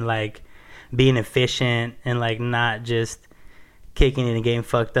it and like being efficient and like not just kicking it and getting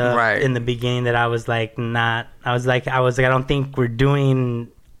fucked up. Right. In the beginning that I was like, I don't think we're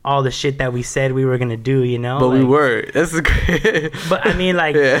doing all the shit that we said we were gonna do, you know. But like, we were. That's great. But I mean,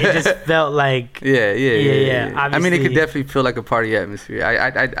 like, it just felt like. Yeah. I mean, it could definitely feel like a party atmosphere.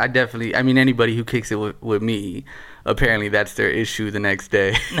 I definitely. I mean, anybody who kicks it with me, apparently that's their issue the next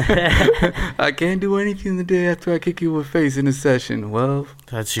day. I can't do anything the day after I kick you with face in a session. Well,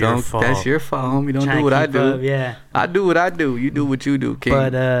 that's your fault. That's your fault, homie. Don't do what I do. Yeah. I do what I do. You do what you do, King.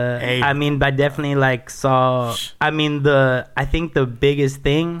 But I mean, I definitely like saw. I mean, I think the biggest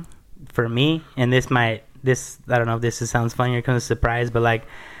thing for me, and I don't know if this sounds funny or comes as a surprise, but like,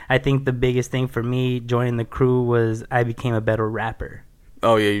 I think the biggest thing for me joining the crew was I became a better rapper.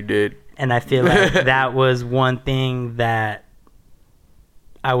 Oh yeah, you did. And I feel like that was one thing that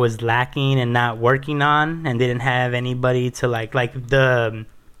I was lacking and not working on and didn't have anybody to I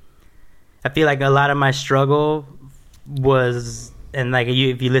feel like a lot of my struggle was, and like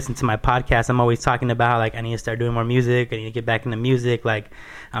if you listen to my podcast, I'm always talking about like I need to start doing more music. I need to get back into music. Like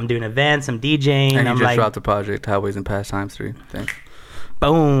I'm doing events, I'm DJing. And I'm you just dropped the project Highways and Pastimes 3. Thanks.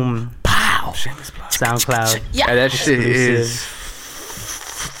 Boom. Pow. SoundCloud. Yeah. That shit is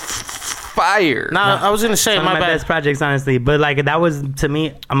fire. I was gonna say some of my best projects, honestly, but like that was to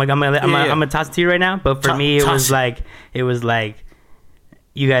me. I'm gonna toss it to you right now. But for me, it was like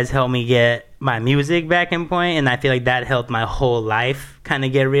you guys helped me get my music back in point, and I feel like that helped my whole life kind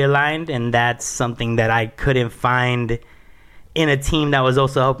of get realigned, and that's something that I couldn't find in a team that was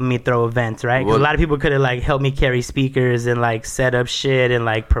also helping me throw events, right? Because a lot of people could have like helped me carry speakers and like set up shit and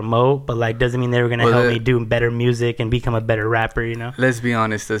like promote, but like doesn't mean they were gonna help me do better music and become a better rapper, you know? Let's be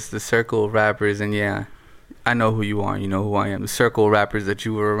honest, that's the circle of rappers, and yeah, I know who you are, you know who I am. The circle of rappers that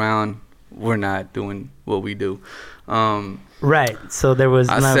you were around, we're not doing what we do. Right. So there was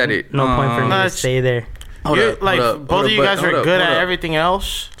no point for me to stay there. Both of you guys are good at everything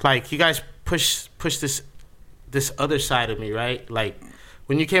else. Like you guys push this other side of me, right? Like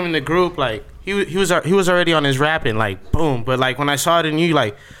when you came in the group, like he was already on his rapping, like boom. But like when I saw it in you,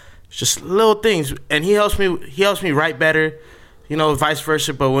 like just little things, and he helps me write better, you know, vice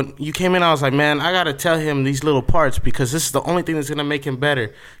versa. But when you came in, I was like, man, I gotta tell him these little parts because this is the only thing that's gonna make him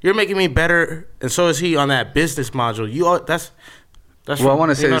better. You're making me better, and so is he on that business module. That's. Well, I want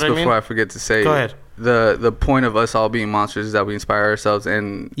to say this before I forget to say. Go ahead. The point of us all being monsters is that we inspire ourselves,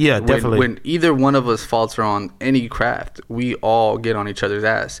 and definitely. When either one of us falter on any craft, we all get on each other's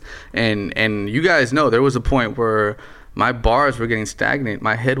ass. And you guys know there was a point where my bars were getting stagnant.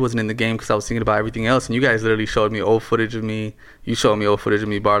 My head wasn't in the game because I was thinking about everything else. And you guys literally showed me old footage of me. You showed me old footage of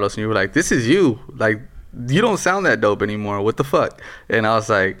me, Barlos, and you were like, "This is you. Like, you don't sound that dope anymore. What the fuck?" And I was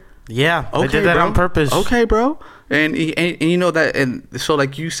like, "Yeah, okay, I did that on purpose." Okay, bro. And you know that, and so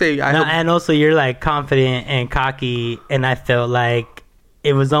like you say, and also you're like confident and cocky, and I felt like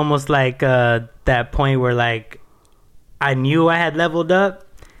it was almost like that point where like I knew I had leveled up,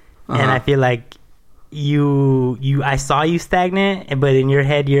 and I feel like I saw you stagnant, but in your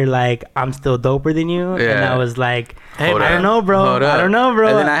head you're like, I'm still doper than you. Yeah. And I was like, hey, Hold I up. don't know, bro. Hold I up. don't know, bro.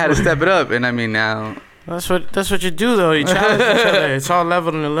 And then I had to step it up, and I mean now. That's what you do though. You challenge each other. It's all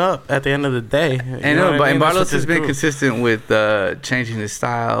leveling up at the end of the day. And Barlos has been consistent with changing his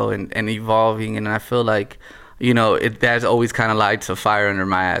style and evolving, and I feel like, you know, that's always kind of lights a fire under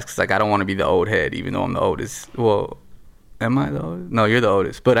my ass, because like I don't want to be the old head, even though I'm the oldest. Well, am I the oldest? No, you're the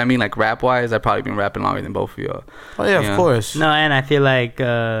oldest. But I mean, like rap wise, I've probably been rapping longer than both of y'all. Oh yeah, of course. No, and I feel like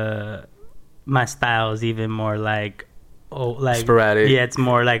my style is even more like sporadic. Yeah, it's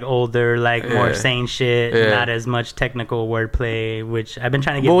more like older, like more saying shit, Yeah. not as much technical wordplay, which I've been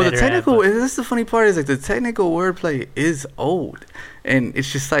trying to get Well, better the technical, at. that's the funny part, is like the technical wordplay is old, and it's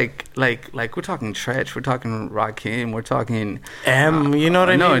just like we're talking Tretch, we're talking Rakim, we're talking You know what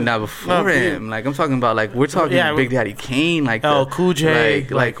I mean? No, not before him. Like I'm talking about, like we're talking Big Daddy Kane, like Cool J,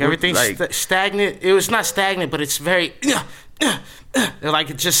 like everything's stagnant. It was not stagnant, but it's very. Like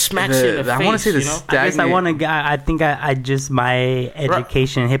it just smacks you in the face. I want to say the I guess I want to. I think I just my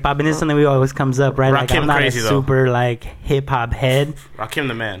education hip hop, and this is something we always comes up, right? Like I'm not crazy, a super like hip hop head. Rakim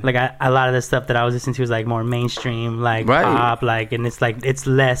the man. Like a lot of the stuff that I was listening to was like more mainstream, like pop, like, and it's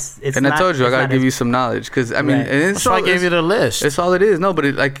less. It's and not, I told you I gotta give you some knowledge, because I mean, Right. and That's why I gave you the list. It's all it is. No, but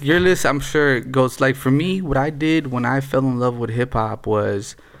like your list, I'm sure it goes like, for me, what I did when I fell in love with hip hop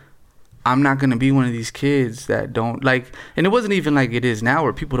was, I'm not gonna be one of these kids that don't like, and it wasn't even like it is now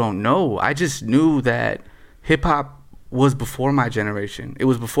where people don't know. I just knew that hip hop was before my generation. It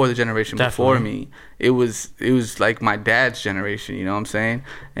was before the generation before me. It was like my dad's generation, you know what I'm saying?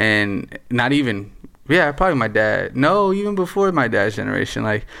 And not even, probably my dad. No, even before my dad's generation.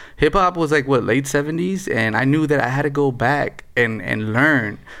 Like hip hop was like late 70s, and I knew that I had to go back and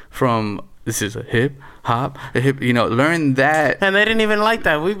learn from, this is a hip hop, learn that. And they didn't even like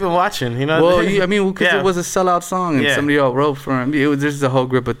that. We've been watching, you know. Well, I mean, because it was a sellout song, and somebody all wrote for him. There's a whole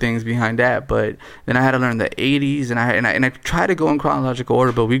grip of things behind that. But then I had to learn the '80s, and I tried to go in chronological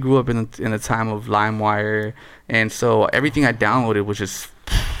order. But we grew up in the time of LimeWire, and so everything I downloaded was just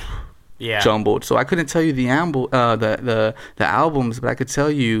jumbled. So I couldn't tell you the albums, but I could tell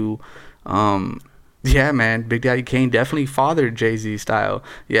you. Yeah, man, Big Daddy Kane definitely fathered Jay-Z style.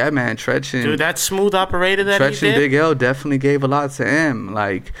 Yeah, man, Tretch and... Dude, that smooth operator that Tretch he did? and Big L definitely gave a lot to M.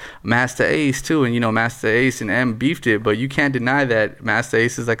 Like, Master Ace, too. And, Master Ace and M beefed it. But you can't deny that Master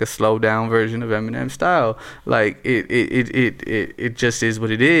Ace is like a slowed-down version of Eminem style. Like, it just is what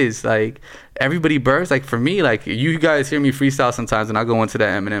it is. Like, everybody bursts. Like, for me, like, you guys hear me freestyle sometimes, and I go into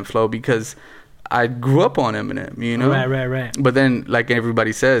that Eminem flow because... I grew up on Eminem, Right. But then, like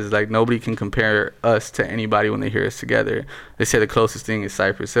everybody says, like nobody can compare us to anybody when they hear us together. They say the closest thing is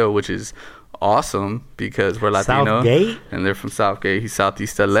Cypress Hill, which is awesome because we're Latino. Southgate? And they're from Southgate. He's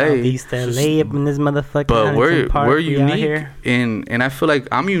Southeast LA. Southeast LA up in this motherfucker. But we're unique and I feel like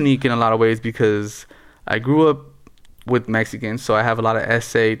I'm unique in a lot of ways because I grew up with Mexicans, so I have a lot of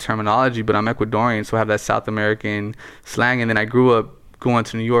SA terminology, but I'm Ecuadorian, so I have that South American slang. And then I grew up going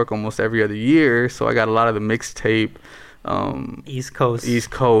to New York almost every other year, so I got a lot of the mixtape East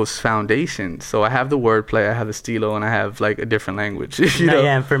Coast foundation. So I have the wordplay, I have the stilo, and I have like a different language.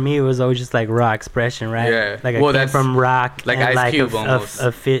 Yeah, and for me it was always just like raw expression, right? Yeah, like I came from rock, like and Ice Cube almost.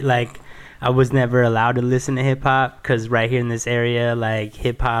 A fit, like I was never allowed to listen to hip hop because right here in this area, like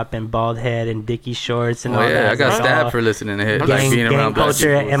hip hop and bald head and Dickie shorts and all that. I got stabbed for listening to hip, gang, like being around black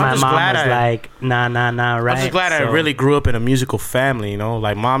culture, people. and my mom was like, nah, right? I'm just glad I really grew up in a musical family,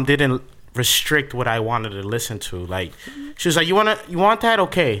 Like mom didn't restrict what I wanted to listen to. Like she was like, you want that?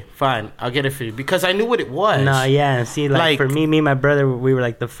 Okay, fine, I'll get it for you because I knew what it was. No, yeah, and see, like for me and my brother, we were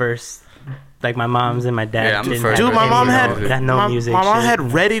like the first. Like my mom's and my dad. Yeah, I'm the first. Dude, my mom had music. My mom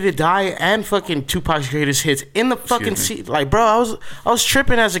had Ready to Die and fucking Tupac's Greatest Hits in the fucking seat. Like, bro, I was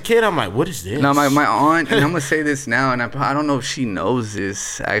tripping as a kid. I'm like, what is this? No, my aunt, and I'm gonna say this now, and I don't know if she knows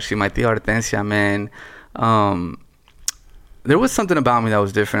this. Actually, my tia Hortensia, man, there was something about me that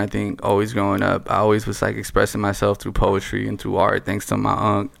was different. I think always growing up, I always was like expressing myself through poetry and through art. Thanks to my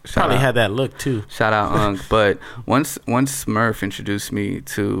aunt. Probably had that look too. Shout out Unc. But once Smurf introduced me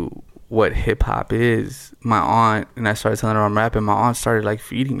to what hip hop is, my aunt, and I started telling her I'm rapping, my aunt started like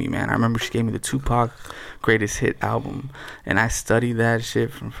feeding me, man. I remember she gave me the Tupac Greatest Hit album, and I studied that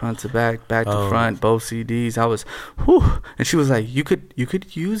shit from front to back to front, both CDs. I was, whew, and she was like, you could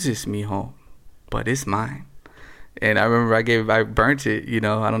use this, mijo, but it's mine. And I remember I burnt it,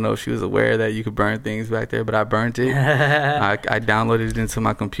 I don't know if she was aware that you could burn things back there, but I burnt it. I downloaded it into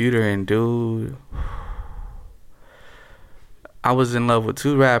my computer, and dude, I was in love with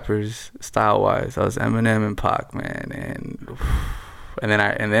two rappers, style-wise. I was Eminem and Pac, man. And And then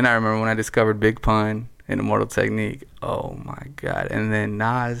I remember when I discovered Big Pun and Immortal Technique. Oh my God. And then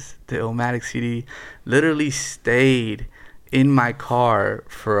Nas, the Illmatic CD, literally stayed in my car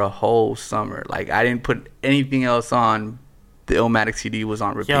for a whole summer. Like, I didn't put anything else on. The Illmatic CD was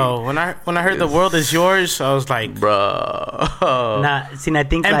on repeat. Yo, when I heard The World Is Yours, I was like, bro. Nah, see, I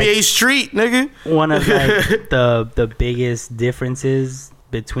think NBA like, Street, nigga. one of like the biggest differences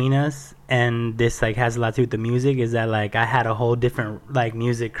between us, and this like has a lot to do with the music, is that like I had a whole different like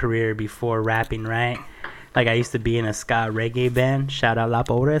music career before rapping, right? Like, I used to be in a ska reggae band. Shout out La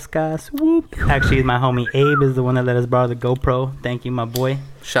Pobresca. Swoop. Actually, my homie Abe is the one that let us borrow the GoPro. Thank you, my boy.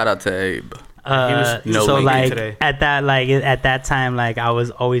 Shout out to Abe. No so link like today. at that time, like I was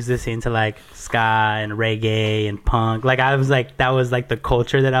always listening to like ska and reggae and punk. Like I was like, that was like the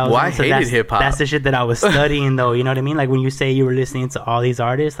culture that I was. Well, I in. So hated hip-hop. That's the shit that I was studying, though. You know what I mean? Like when you say you were listening to all these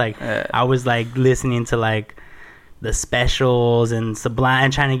artists, like I was like listening to like the Specials and Sublime,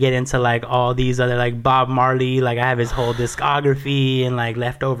 and trying to get into like all these other, like Bob Marley. Like I have his whole discography, and like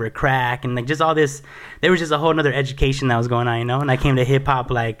Leftover Crack, and like just all this. There was just a whole nother education that was going on, you know. And I came to hip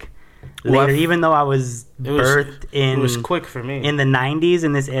hop like later, even though I was birthed in. It was quick for me In the 90s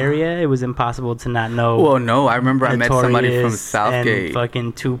in this area. It was impossible to not know. Well, no, I remember I met somebody from Notorious Southgate. and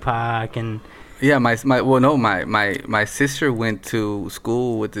fucking Tupac and. Yeah, my sister went to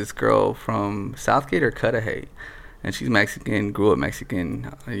school with this girl from Southgate or Cudahy, and she's Mexican, grew up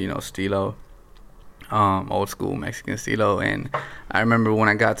Mexican, stilo, old school Mexican stilo. And I remember when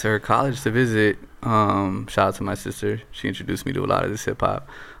I got to her college to visit, shout out to my sister, she introduced me to a lot of this hip hop.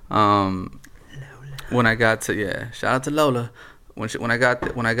 When I got to shout out to Lola. When I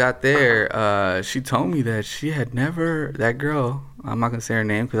got there, she told me that she had never, that girl, I'm not gonna say her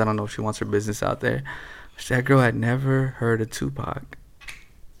name because I don't know if she wants her business out there. That girl had never heard of Tupac.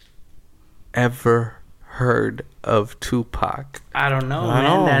 Ever heard of Tupac? I don't know,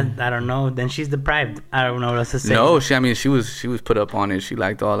 man. I don't know. Then she's deprived. I don't know what else to say. No, she was put up on it. She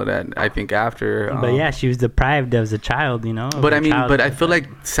liked all of that. I think after. But yeah, she was deprived as a child, you know. But I feel like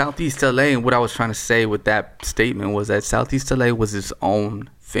Southeast LA, and what I was trying to say with that statement was that Southeast LA was its own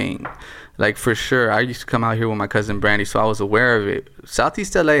thing. Like, for sure, I used to come out here with my cousin Brandy, so I was aware of it.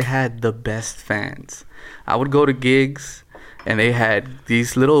 Southeast LA had the best fans. I would go to gigs, and they had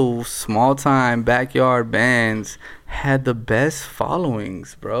these little small-time backyard bands had the best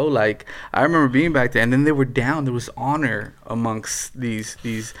followings, bro. Like, I remember being back there, and then they were down. There was honor amongst these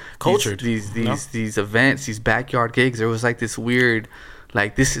cultured these events, these backyard gigs. There was like this weird,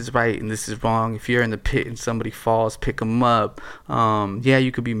 like, this is right and this is wrong. If you're in the pit and somebody falls, pick them up. Yeah,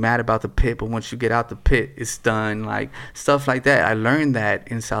 you could be mad about the pit, but once you get out the pit, it's done. Like, stuff like that. I learned that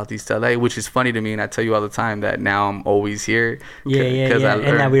in Southeast LA, which is funny to me, and I tell you all the time that now I'm always here. Yeah.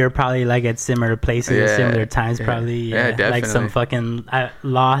 And that we were probably like at similar places at similar times, probably. Yeah, definitely. Like some fucking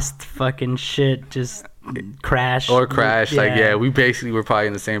lost fucking shit, just crash. Like, we basically were probably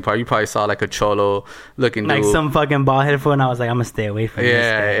in the same part. You probably saw like a cholo looking like dude. Some fucking bald headed fool, and I was like, I'm gonna stay away from this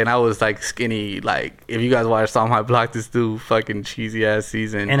guy. And I was like skinny. Like, if you guys watched On My Block, this dude fucking cheesy ass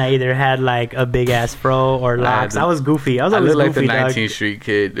season. And I either had like a big ass fro or locks. I was goofy. I looked like goofy, the 19th Street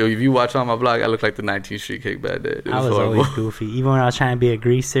kid. If you watch On My Block, I looked like the 19th Street kid back then. I was always goofy. Even when I was trying to be a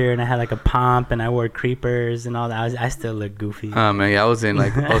greaser and I had like a pomp and I wore creepers and all that, I still looked goofy. Oh man, I was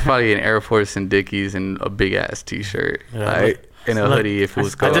probably in Air Force and Dickies and a big ass t-shirt, in a hoodie if it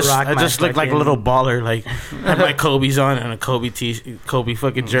was cold. I just looked like a little baller, like had my Kobe's on and a Kobe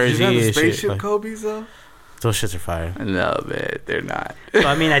fucking jersey. You got the and spaceship shit. Like, Kobe's though? those shits are fire. No man, they're not. So,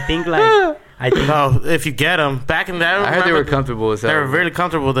 I mean, I think no, if you get them back in that, I heard they were comfortable as hell. They were really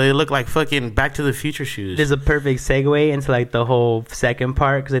comfortable. They look like fucking Back to the Future shoes. There's a perfect segue into like the whole second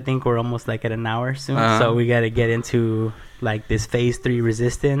part, because I think we're almost like at an hour soon. So we got to get into like this phase 3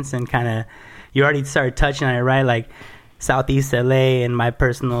 resistance, and kind of, you already started touching on it, right? Like Southeast LA, and my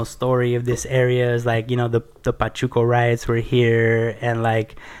personal story of this area is like, the Pachuco riots were here, and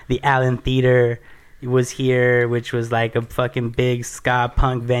like the Allen Theater was here, which was like a fucking big ska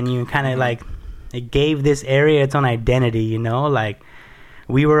punk venue, kind of like it gave this area its own identity, like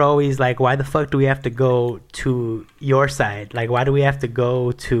we were always like, why the fuck do we have to go to your side? Like, why do we have to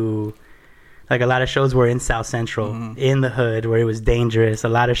go to, like, a lot of shows were in South Central, in the hood, where it was dangerous. A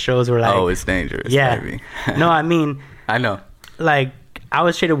lot of shows were like, oh, it's dangerous, yeah, baby. No, I mean, I know, like, I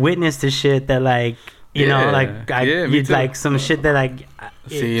was straight up witness to shit that, like, You know, Yeah. like Yeah, me you'd too. like some shit that like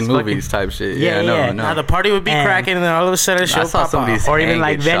See it's in movies type shit. Yeah, Yeah, no, yeah. no. Now the party would be And- cracking, and then all of a sudden, I she'll saw pop somebody's out. or even hand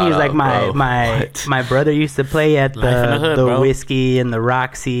like get shot venues like up, my bro. my What? my brother used to play at Life in the hood, the bro. Whiskey and the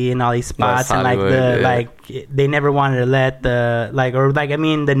Roxy and all these spots, West and like Hollywood, the yeah. like they never wanted to let the like or like I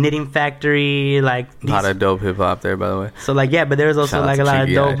mean the Knitting Factory like A lot these, of dope hip hop there, by the way. so like yeah, but there was also Shout out like to a lot of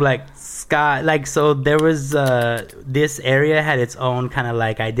Cheeky dope Eye. like ska like so there was this area had its own kind of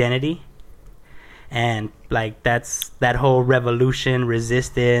like identity. And like that whole revolution,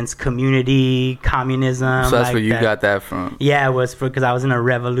 resistance, community, communism. So that's like where you that. got that from. Yeah, it was because I was in a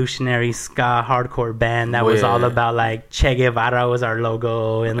revolutionary ska hardcore band that was all Yeah. about like Che Guevara was our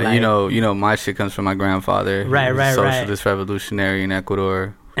logo and like you know, my shit comes from my grandfather. He Right, was right, a socialist right. revolutionary in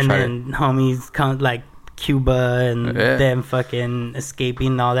Ecuador. and Tried then homies come like Cuba and Yeah. them fucking escaping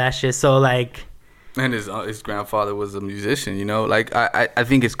and all that shit. So like And his grandfather was a musician, you know. Like I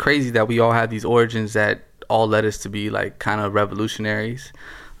think it's crazy that we all have these origins that all led us to be like kind of revolutionaries.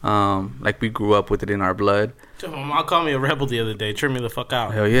 Like we grew up with it in our blood. My mom called me a rebel the other day. Turned me the fuck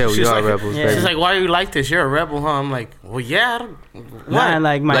out. Hell yeah, we She's are like, rebels, Yeah. baby. She's like, "Why are you like this? You're a rebel, huh?" I'm like, "Well, yeah." I don't, what? nah,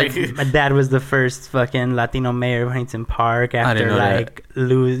 like my Like- my dad was the first fucking Latino mayor of Huntington Park didn't after know that. like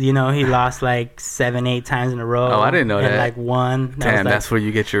lose you know, he lost like 7-8 times in a row. Oh, I didn't know and that. like won. That was, Damn, like, that's where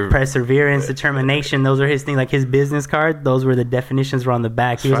you get your perseverance, determination. Those were his things. Like his business card, those were the definitions were on the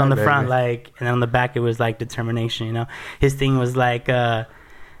back. He That's was on the right, front, baby. like, and on the back it was like determination. You know, his thing was like,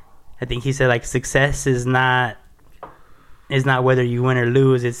 I think he said like success is not whether you win or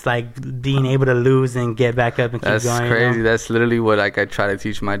lose. It's like being able to lose and get back up and keep That's going. crazy. You know? That's literally what like I try to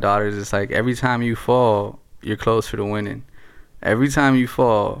teach my daughters. It's like every time you fall, you're closer to winning. Every time you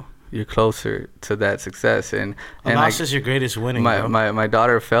fall, you're closer to that success. And A like, loss is your greatest winning, bro. my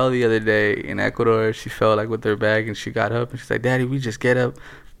daughter fell the other day in Ecuador. She fell like with her bag, and she got up and she's like, "Daddy, we just get up,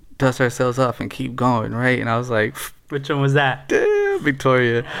 dust ourselves off, and keep going, right?" And I was like, Which one was that? "Damn,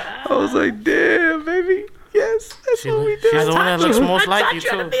 Victoria." I was like, "Damn, baby, yes, that's what we do." She's the one that looks most like you,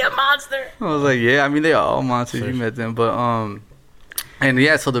 too. a monster. I was like, "Yeah, I mean, they are all monsters. You met them, but and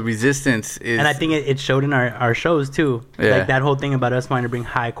yeah, so the resistance is, And I think it showed in our shows too. Yeah. Like that whole thing about us wanting to bring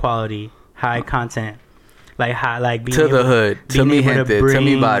high quality, high content, like high, like being to the able- hood, to being mi able gente, to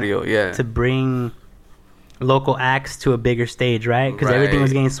mi barrio, yeah. to bring local acts to a bigger stage, right? Because everything Right.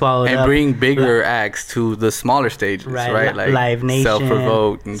 was getting swallowed And up. bring bigger acts to the smaller stages, right? Li- Live Nation,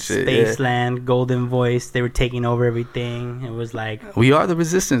 Self-Provoked and shit. Yeah. Spaceland, Golden Voice, they were taking over everything. It was like, We are the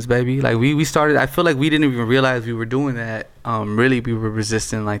resistance, baby. Like we started. I feel like we didn't even realize we were doing that. Really, we were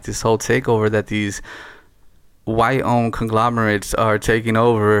resisting like this whole takeover that these white-owned conglomerates are taking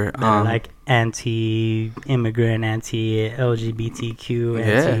over. like anti-immigrant, anti-LGBTQ,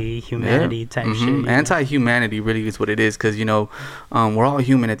 anti-humanity type shit. you know? Anti-humanity really is what it is, because we're all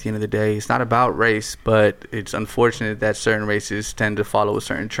human at the end of the day. It's not about race, but it's unfortunate that certain races tend to follow a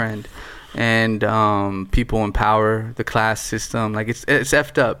certain trend, and people in power, the class system, like it's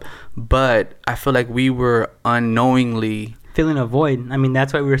effed up. But I feel like we were unknowingly. Feeling a void. I mean,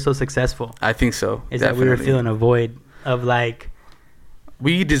 that's why we were so successful. I think so. Is that we were definitely. feeling a void of like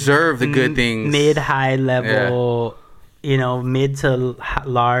We deserve the good things. mid high level, you know, mid to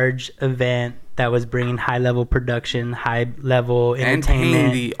large event that was bringing high level production, high level and paying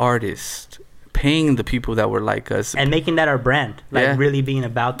entertainment, the artists, paying the people that were like us. and making that our brand, like Yeah. really being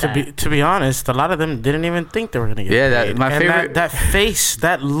about that. To be honest, a lot of them didn't even think they were gonna get Yeah, that- paid. my And favorite- that face,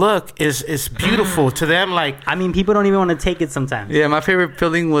 that look is beautiful to them. Like, I mean, people don't even want to take it sometimes. Yeah, my favorite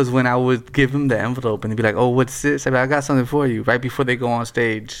feeling was when I would give them the envelope and they'd be like, "Oh, what's this?" I'd be like, "I got something for you." Right before they go on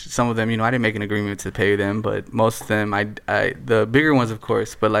stage, some of them, I didn't make an agreement to pay them, but most of them, I the bigger ones, of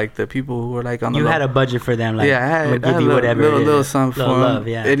course, but like the people who were like on the You low, had a budget for them, like yeah, I had, I'm I gonna had give you whatever, it little is. something for Little them. love,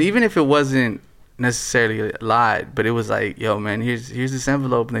 yeah. And even if it wasn't necessarily a lot, but it was like, "Yo, man, here's this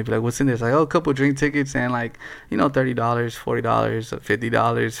envelope," and they'd be like, "What's in this?" Like, "Oh, a couple drink tickets and like $30, $40,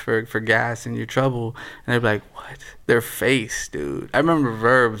 $50 for gas and your trouble," and they'd be like, "What?" Their face, dude. I remember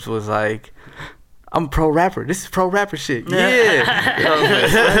Verbs was like, "I'm pro rapper. This is pro rapper shit." Yeah. You know, I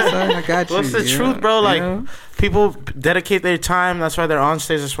was like, "Son, I got you." what's the you truth, know? bro? You Like, know? people dedicate their time. That's why they're on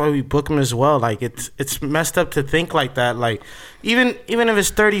stage. That's why we book them as well. Like, it's messed up to think like that. Like, even if it's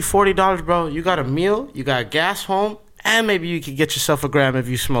 $30-$40, bro, you got a meal, you got gas home, and maybe you could get yourself a gram if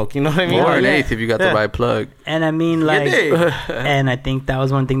you smoke. You know what I mean? Or an yeah. eighth if you got Yeah. the right plug. And I mean, like, dig? and I think that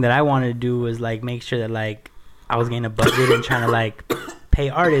was one thing that I wanted to do was like make sure that like I was getting a budget and trying to like pay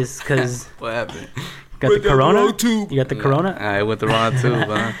artists because What happened? got the Corona. You got the Corona. I went the wrong tube,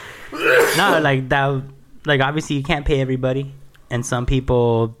 huh? No, like that. Like obviously you can't pay everybody, and some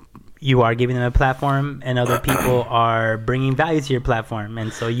people, you are giving them a platform, and other people are bringing value to your platform,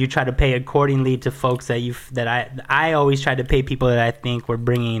 and so you try to pay accordingly to folks that I always try to pay people that I think were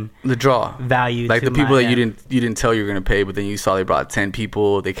bringing the draw value, like to the people my that you end. didn't tell you were gonna pay, but then you saw they brought 10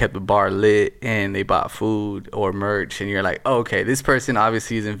 people, they kept the bar lit, and they bought food or merch, and you're like, oh, okay, this person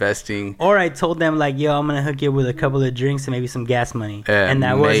obviously is investing. Or I told them like, yo, I'm gonna hook you up with a couple of drinks and maybe some gas money, and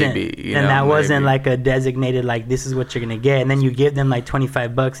that wasn't like a designated like, this is what you're gonna get, and then you give them like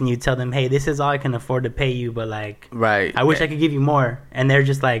 $25 and you tell them, hey, this is all I can afford to pay you, but like, right, I wish I could give you more, and they're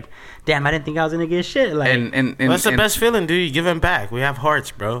just like, damn, I didn't think I was gonna get shit. Like, and that's the best feeling, dude. You give them back. We have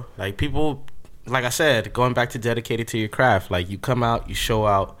hearts, bro. Like, people, like I said, going back to dedicated to your craft, like, you come out, you show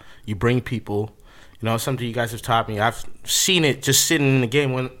out, you bring people. You know, something you guys have taught me. I've seen it just sitting in the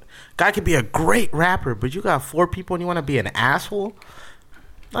game. When guy could be a great rapper, but you got 4 people and you want to be an asshole.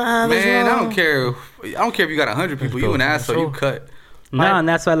 Man, I don't care. I don't care if you got 100 people. You an asshole. You cut. No, and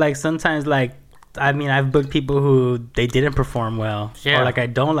that's why, like, sometimes, like, I mean, I've booked people who they didn't perform well, or like I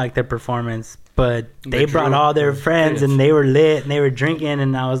don't like their performance, but they brought all their friends and they were lit and they were drinking,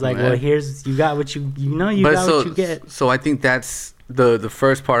 and I was like, well, here's, you got what you got what you get. So I think that's the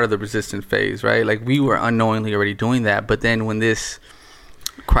first part of the resistance phase, right? Like, we were unknowingly already doing that, but then when this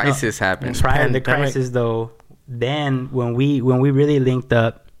crisis happened, prior to the crisis, though, then when we really linked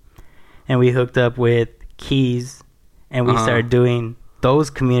up and we hooked up with Keys and we started doing those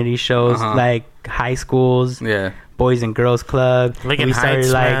community shows, like high schools, Boys and Girls Club. Lincoln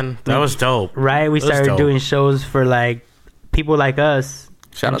Heights, man, that was dope. Right, we started doing shows for like people like us.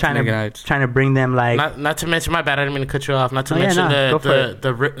 Shout out to Lincoln Heights. Trying to bring them like, not to mention, my bad, I didn't mean to cut you off. Not to mention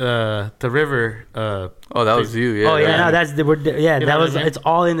the river. That was you. Yeah. Oh yeah, no, that's that was. It's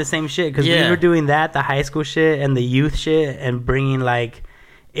all in the same shit, because we were doing that, the high school shit and the youth shit, and bringing like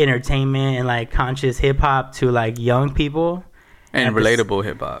entertainment and like conscious hip hop to like young people. And relatable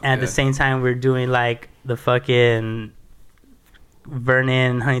hip hop. At the same time, we're doing like the fucking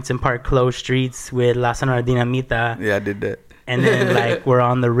Vernon, Huntington Park closed streets with La Sonora Dinamita. Yeah, I did that. And then like we're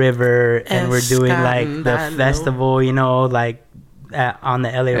on the river and we're doing like the festival, you know, like on the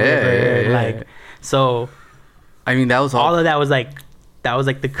LA River. Like, so I mean, that was all of that was like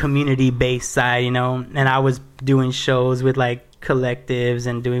the community based side, you know. And I was doing shows with like collectives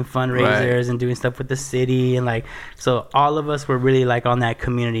and doing fundraisers and doing stuff with the city, and like, so all of us were really like on that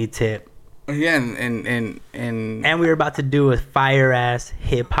community tip. Yeah, and we were about to do a fire ass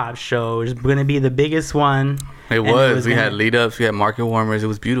hip hop show. It was gonna be the biggest one. It was. We had lead ups, we had market warmers. It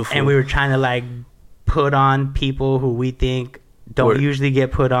was beautiful. And we were trying to like put on people who we think don't usually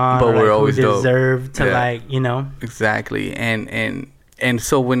get put on, but we're like, always who deserve to like, you know. Exactly. And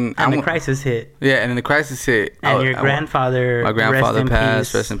so when the crisis hit, and then the crisis hit, and my grandfather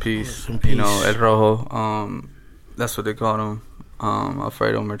passed. Rest in peace. You know, El Rojo. That's what they called him.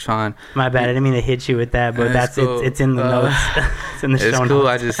 Alfredo Merchan. My bad, I didn't mean to hit you with that, but that's cool. It's in the notes. It's in the show cool.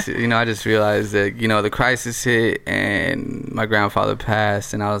 notes. I just realized that, you know, the crisis hit and my grandfather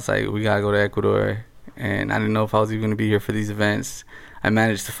passed, and I was like, we gotta go to Ecuador, and I didn't know if I was even gonna be here for these events. I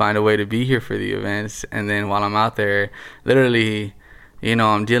managed to find a way to be here for the events, and then while I'm out there, literally, you know,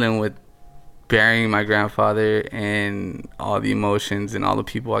 I'm dealing with burying my grandfather and all the emotions and all the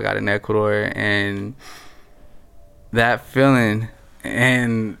people I got in Ecuador, and that feeling.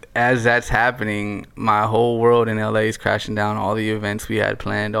 And as that's happening, my whole world in LA is crashing down. All the events we had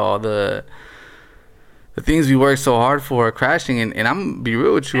planned, all the things we worked so hard for are crashing. And I'm gonna be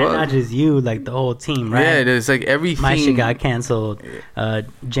real with you. And not just you, like the whole team, right? Yeah, it's like everything. My shit got canceled.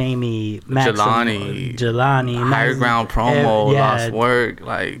 Jamie, Jelani, Higher Ground promo, lost work.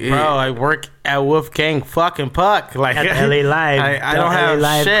 Like, bro, I work at Wolfgang fucking Puck. Like, at LA Live. I don't have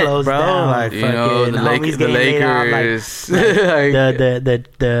LA shit, closed bro. Down. Like, you know, the Lakers.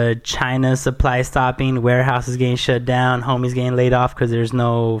 The China supply stopping, warehouses getting shut down, homies getting laid off because there's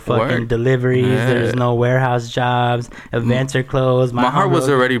no fucking deliveries, there's no warehouse jobs, events are closed. My heart was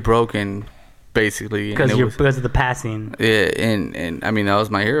already broken, basically, because of the passing. Yeah, and I mean, that was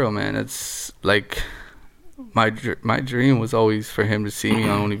my hero, man. It's like my dream was always for him to see me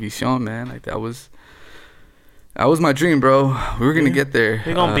on Univision, man. Like, that was my dream, bro. We were gonna get there.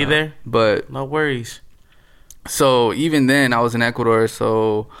 We're gonna be there, but no worries. So even then, I was in Ecuador,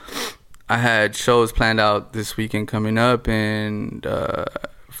 so I had shows planned out this weekend coming up, and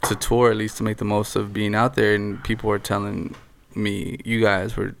to tour, at least to make the most of being out there. And people were telling me, you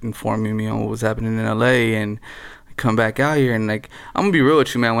guys were informing me on what was happening in LA, and I come back out here, and like, I'm gonna be real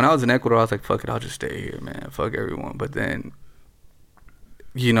with you, man. When I was in Ecuador, I was like, fuck it, I'll just stay here, man. Fuck everyone. But then,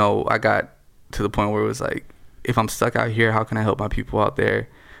 you know, I got to the point where it was like, if I'm stuck out here, how can I help my people out there?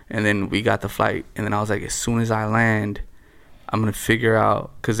 And then we got the flight, and then I was like, as soon as I land, I'm going to figure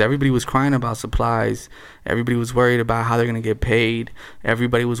out, because everybody was crying about supplies. Everybody was worried about how they're going to get paid.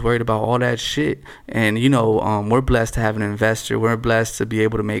 Everybody was worried about all that shit. And, you know, we're blessed to have an investor. We're blessed to be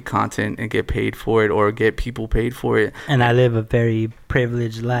able to make content and get paid for it, or get people paid for it. And I live a very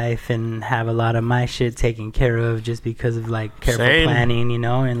privileged life and have a lot of my shit taken care of just because of like careful planning, you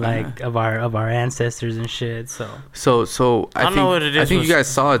know, and like of our ancestors and shit. So I think, know what it is. I think you guys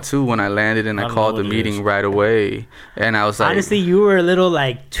saw it too when I landed and I called the meeting right away. And I was like, honestly, you were a little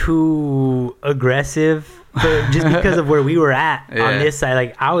like too aggressive. But just because of where we were at on this side,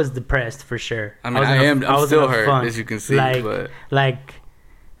 like I was depressed for sure. I mean, I'm still hurt, as you can see. Like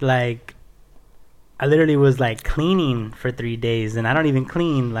I literally was like cleaning for 3 days, and I don't even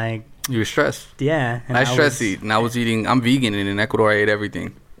clean. Like, you were stressed. Yeah, and I stress eat, and I was eating. I'm vegan, and in Ecuador, I ate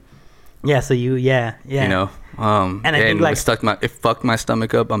everything. Yeah, so you, yeah. You know, and I think like it fucked my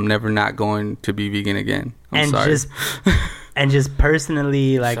stomach up. I'm never not going to be vegan again. I'm sorry. Just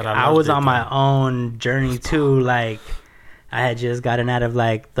personally, like I was on my own journey too. Like I had just gotten out of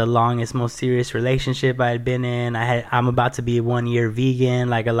like the longest, most serious relationship I had been in. I'm about to be 1 year vegan.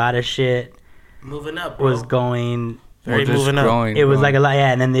 Like a lot of shit moving up, bro. Was going. Moving up. It was like a lot,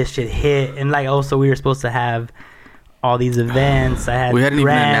 yeah. And then this shit hit, and like also we were supposed to have all these events. We hadn't even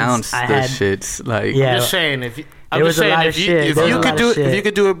announced the shits. Like, yeah, I'm just saying, if you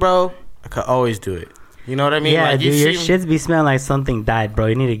could do it, bro, I could always do it. You know what I mean? Yeah, like, dude, your shits be smelling like something died, bro.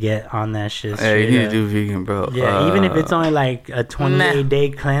 You need to get on that shit. Hey, you need to do vegan, bro. Yeah, even if it's only like a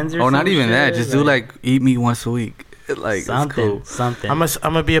 28-day cleanser. Oh, not even that. Just do like eat meat once a week. Like something. I'm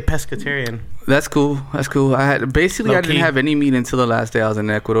gonna be a pescatarian. That's cool. I didn't have any meat until the last day I was in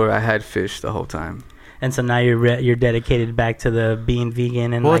Ecuador. I had fish the whole time. And so now you're dedicated back to the being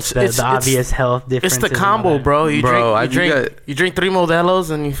vegan and the obvious health differences. It's the combo, bro. You drink 3 Modelo's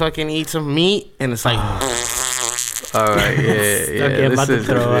and you fucking eat some meat, and it's like. All right, yeah. Okay, I'm about to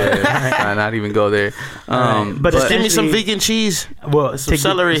throw up. Not even go there. But just give me some vegan cheese. Well, some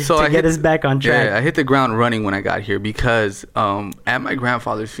celery. To get us back on track. Yeah, I hit the ground running when I got here because at my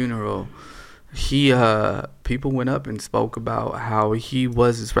grandfather's funeral, people went up and spoke about how he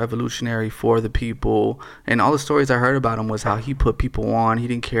was this revolutionary for the people, and all the stories I heard about him was how he put people on. He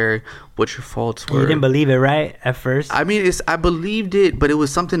didn't care what your faults were. You didn't believe it, right? At first, I mean, I believed it, but it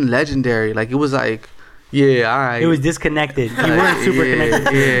was something legendary. Like it was like. Yeah, all right. It was disconnected. You weren't super connected.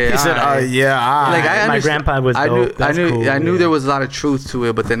 Yeah, he said, Like my grandpa was dope. I knew there was a lot of truth to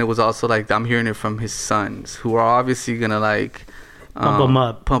it, but then it was also like I'm hearing it from his sons, who are obviously gonna like pump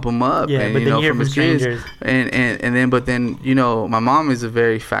him up. Yeah, and, but then you hear from strangers. But then you know, my mom is a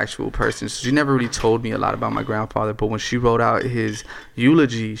very factual person, so she never really told me a lot about my grandfather. But when she wrote out his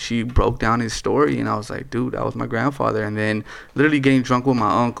eulogy, she broke down his story, and I was like, dude, that was my grandfather. And then literally getting drunk with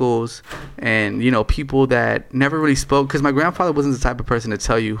my uncles, and you know, people that never really spoke, because my grandfather wasn't the type of person to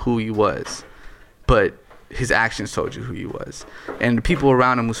tell you who he was, but his actions told you who he was, and the people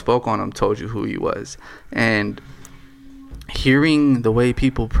around him who spoke on him told you who he was. And hearing the way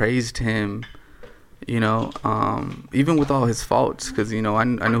people praised him, you know, even with all his faults, because you know I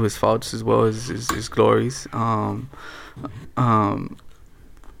knew his faults as well as his glories. All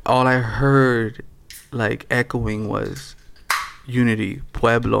I heard like echoing was unity,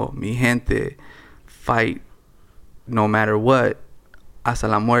 pueblo, mi gente, fight no matter what, hasta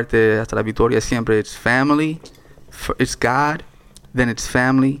la muerte, hasta la victoria siempre. It's family, it's God, then it's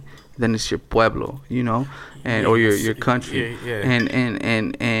family, then it's your pueblo, you know, and or your country.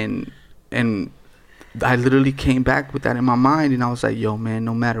 And I literally came back with that in my mind, and I was like, yo, man,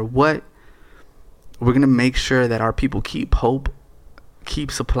 no matter what, we're gonna make sure that our people keep hope,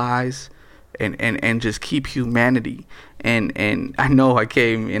 keep supplies, and just keep humanity. And I know I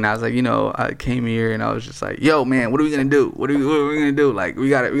came and I was like, you know, I came here and I was just like, yo, man, what are we gonna do? What are we gonna do? Like, we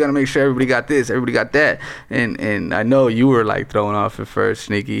gotta make sure everybody got this, everybody got that. And I know you were like thrown off at first,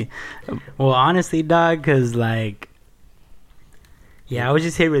 Sneaky. Well, honestly, dog, cause like, yeah, I was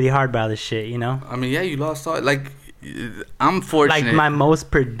just hit really hard by this shit, you know. I mean, yeah, you lost all. Like, I'm fortunate. Like my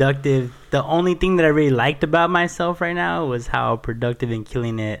most productive. The only thing that I really liked about myself right now was how productive and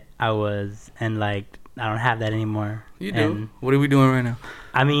killing it I was, and like I don't have that anymore. You do. What are we doing right now?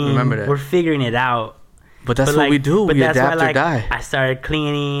 I mean, remember that. We're figuring it out. But that's what we do. We adapt or die. I started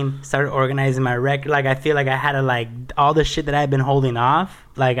cleaning, started organizing my record. Like I feel like I had to like all the shit that I had been holding off.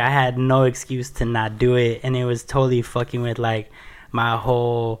 Like I had no excuse to not do it, and it was totally fucking with like my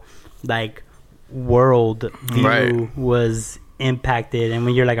whole like world view was impacted. And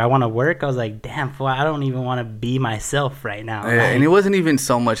when you're like, I want to work, I was like, damn, fool, I don't even want to be myself right now. Yeah, and it wasn't even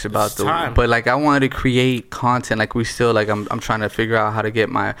so much about time. but like I wanted to create content. Like we still like I'm trying to figure out how to get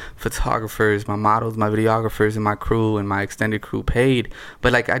my photographers, my models, my videographers, and my crew and my extended crew paid.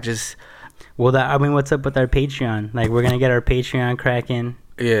 But like I just what's up with our Patreon? Like, we're gonna get our Patreon cracking.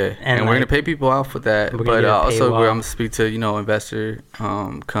 Yeah, and we're gonna pay people out for that. But also, we're gonna speak to investor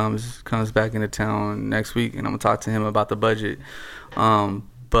comes back into town next week, and I'm gonna talk to him about the budget.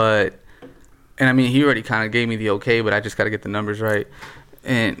 But I mean, he already kind of gave me the okay, but I just got to get the numbers right.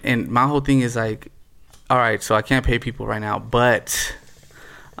 And my whole thing is like, all right, so I can't pay people right now, but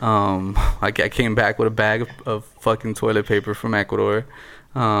I came back with a bag of fucking toilet paper from Ecuador.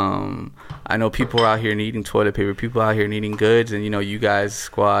 I know people are out here needing toilet paper, people out here needing goods, and you guys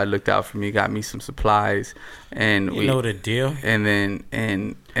squad looked out for me, got me some supplies, and we know the deal. And then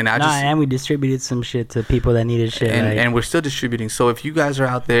and we distributed some shit to people that needed shit, and we're still distributing. So if you guys are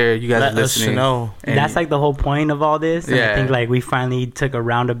out there, you guys are listening, know. That's like the whole point of all this. And I think like we finally took a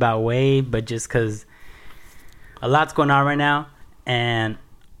roundabout way, but just because a lot's going on right now, and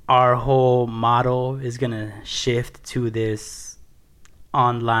our whole model is gonna shift to this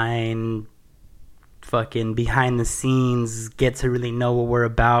online fucking behind the scenes, get to really know what we're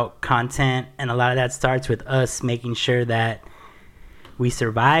about content. And a lot of that starts with us making sure that we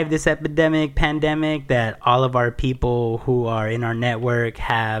survive this pandemic, that all of our people who are in our network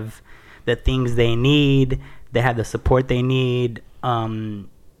have the things they need, they have the support they need, and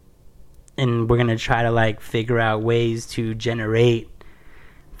we're gonna try to like figure out ways to generate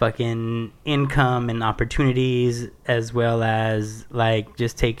fucking income and opportunities, as well as like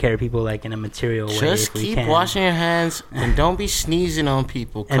just take care of people like in a material way. Just keep washing your hands and don't be sneezing on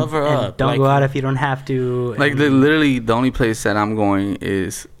people. Cover up. Don't go out if you don't have to. Like literally, the only place that I'm going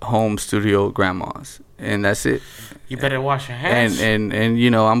is home studio grandma's, and that's it. You better wash your hands. And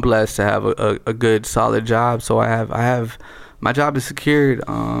I'm blessed to have a good solid job. So I have my job is secured.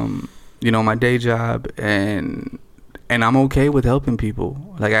 My day job, and I'm okay with helping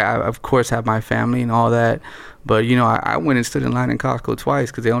people. Like, I of course, have my family and all that. But, I went and stood in line in Costco twice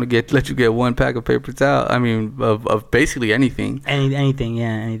because they only let you get one pack of paper towel. I mean, of basically anything. Anything, yeah,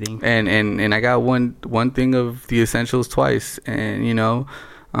 anything. And I got one thing of the essentials twice. And,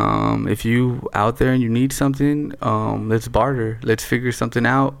 if you out there and you need something, let's barter. Let's figure something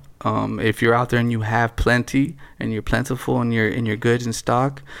out. If you're out there and you have plenty and you're plentiful in your goods and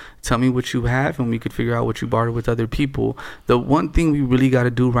stock, tell me what you have and we could figure out what you barter with other people. The one thing we really got to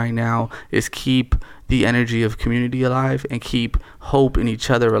do right now is keep the energy of community alive and keep hope in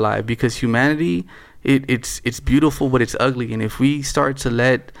each other alive, because humanity, it's beautiful, but it's ugly. And if we start to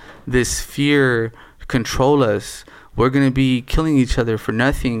let this fear control us, we're going to be killing each other for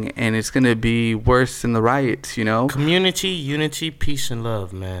nothing, and it's going to be worse than the riots, Community, unity, peace, and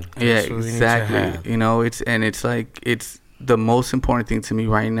love, man. That's exactly. It's the most important thing to me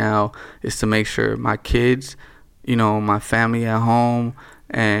right now is to make sure my kids, my family at home,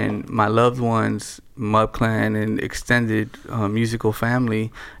 and my loved ones, Mub Clan and extended musical family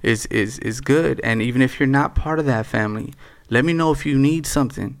is good. And even if you're not part of that family, let me know if you need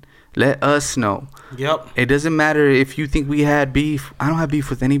something. Let us know. Yep. It doesn't matter if you think we had beef. I don't have beef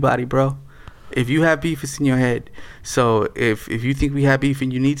with anybody, bro. If you have beef, it's in your head. So if you think we have beef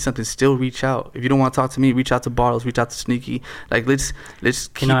and you need something, still reach out. If you don't want to talk to me, reach out to Bartles, reach out to Sneaky. Like, let's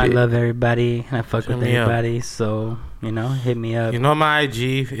keep it. I love everybody and I fuck with everybody. So, hit me up. My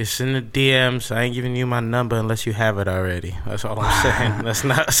IG, it's in the DMs. I ain't giving you my number unless you have it already. That's all I'm saying. That's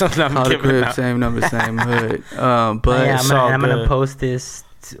not something I'm giving out. Same number, same hood. But I'm gonna post this.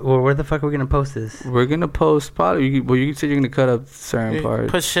 Well, where the fuck are we gonna post this? We're gonna post probably. You said you're gonna cut up certain parts.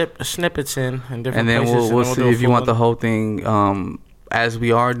 Put snippets in different places. And then we'll see if you want the whole thing. As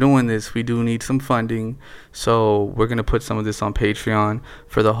we are doing this, we do need some funding, so we're gonna put some of this on Patreon.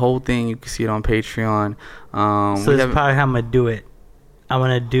 For the whole thing, you can see it on Patreon. So that's probably how I'm gonna do it. I'm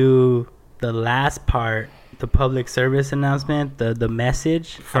gonna do the last part, the public service announcement, the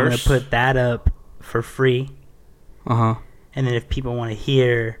message. First. I'm gonna put that up for free. And then if people want to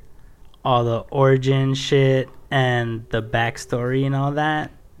hear all the origin shit and the backstory and all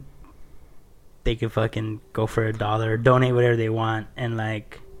that, they can fucking go for $1, donate whatever they want, and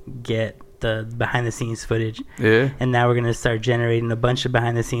like get the behind the scenes footage. Yeah. And now we're gonna start generating a bunch of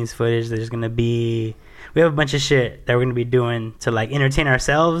behind the scenes footage. We have a bunch of shit that we're gonna be doing to like entertain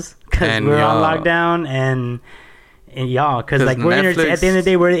ourselves, because we're on lockdown, and y'all, because like we're at the end of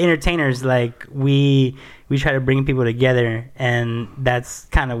the day, we're the entertainers. Like we we try to bring people together, and that's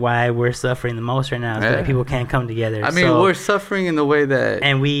kind of why we're suffering the most right now. Is that people can't come together. I mean, we're suffering in the way that,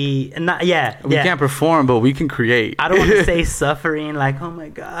 and we can't perform, but we can create. I don't want to say suffering like, oh my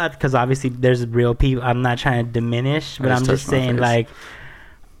god, because obviously there's real people. I'm not trying to diminish, but I'm just saying like,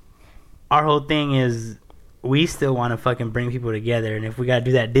 our whole thing is we still want to fucking bring people together, and if we gotta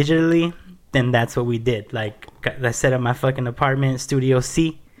do that digitally, then that's what we did. Like, I set up my fucking apartment, Studio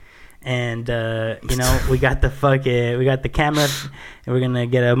C. And we got the camera, and we're gonna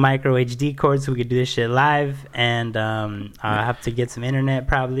get a micro HD cord so we could do this shit live. And I have to get some internet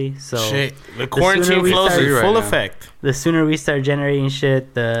probably. So shit, the quarantine flows in full effect. The sooner we start generating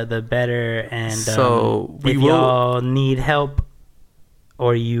shit, the better. And so if y'all need help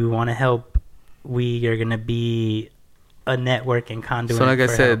or you want to help, we are gonna be a network and conduit. So like I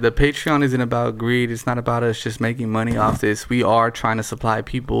said, help. the Patreon isn't about greed. It's not about us just making money off this. We are trying to supply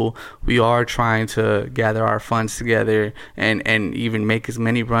people. We are trying to gather our funds together and even make as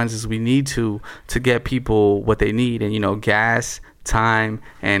many runs as we need to get people what they need. And gas, time,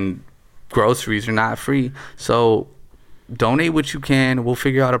 and groceries are not free. So donate what you can. We'll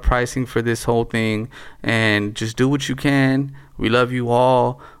figure out a pricing for this whole thing, and just do what you can. We love you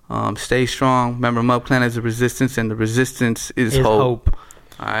all. Stay strong. Remember, Mud Clan is the resistance, and the resistance is hope.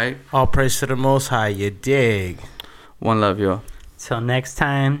 All right? All praise to the Most High, you dig? One love, y'all. Till next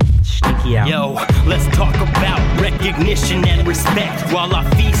time, sneaky out. Yo, let's talk about recognition and respect. While I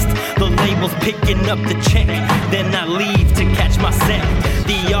feast, the label's picking up the check. Then I leave to catch my set.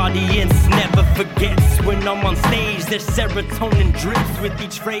 The audience never forgets. When I'm on stage, there's serotonin drips with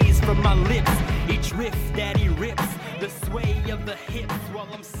each phrase from my lips. Each riff that he rips, the sway of the hips while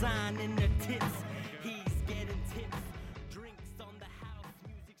I'm signing the tips. He's getting tips.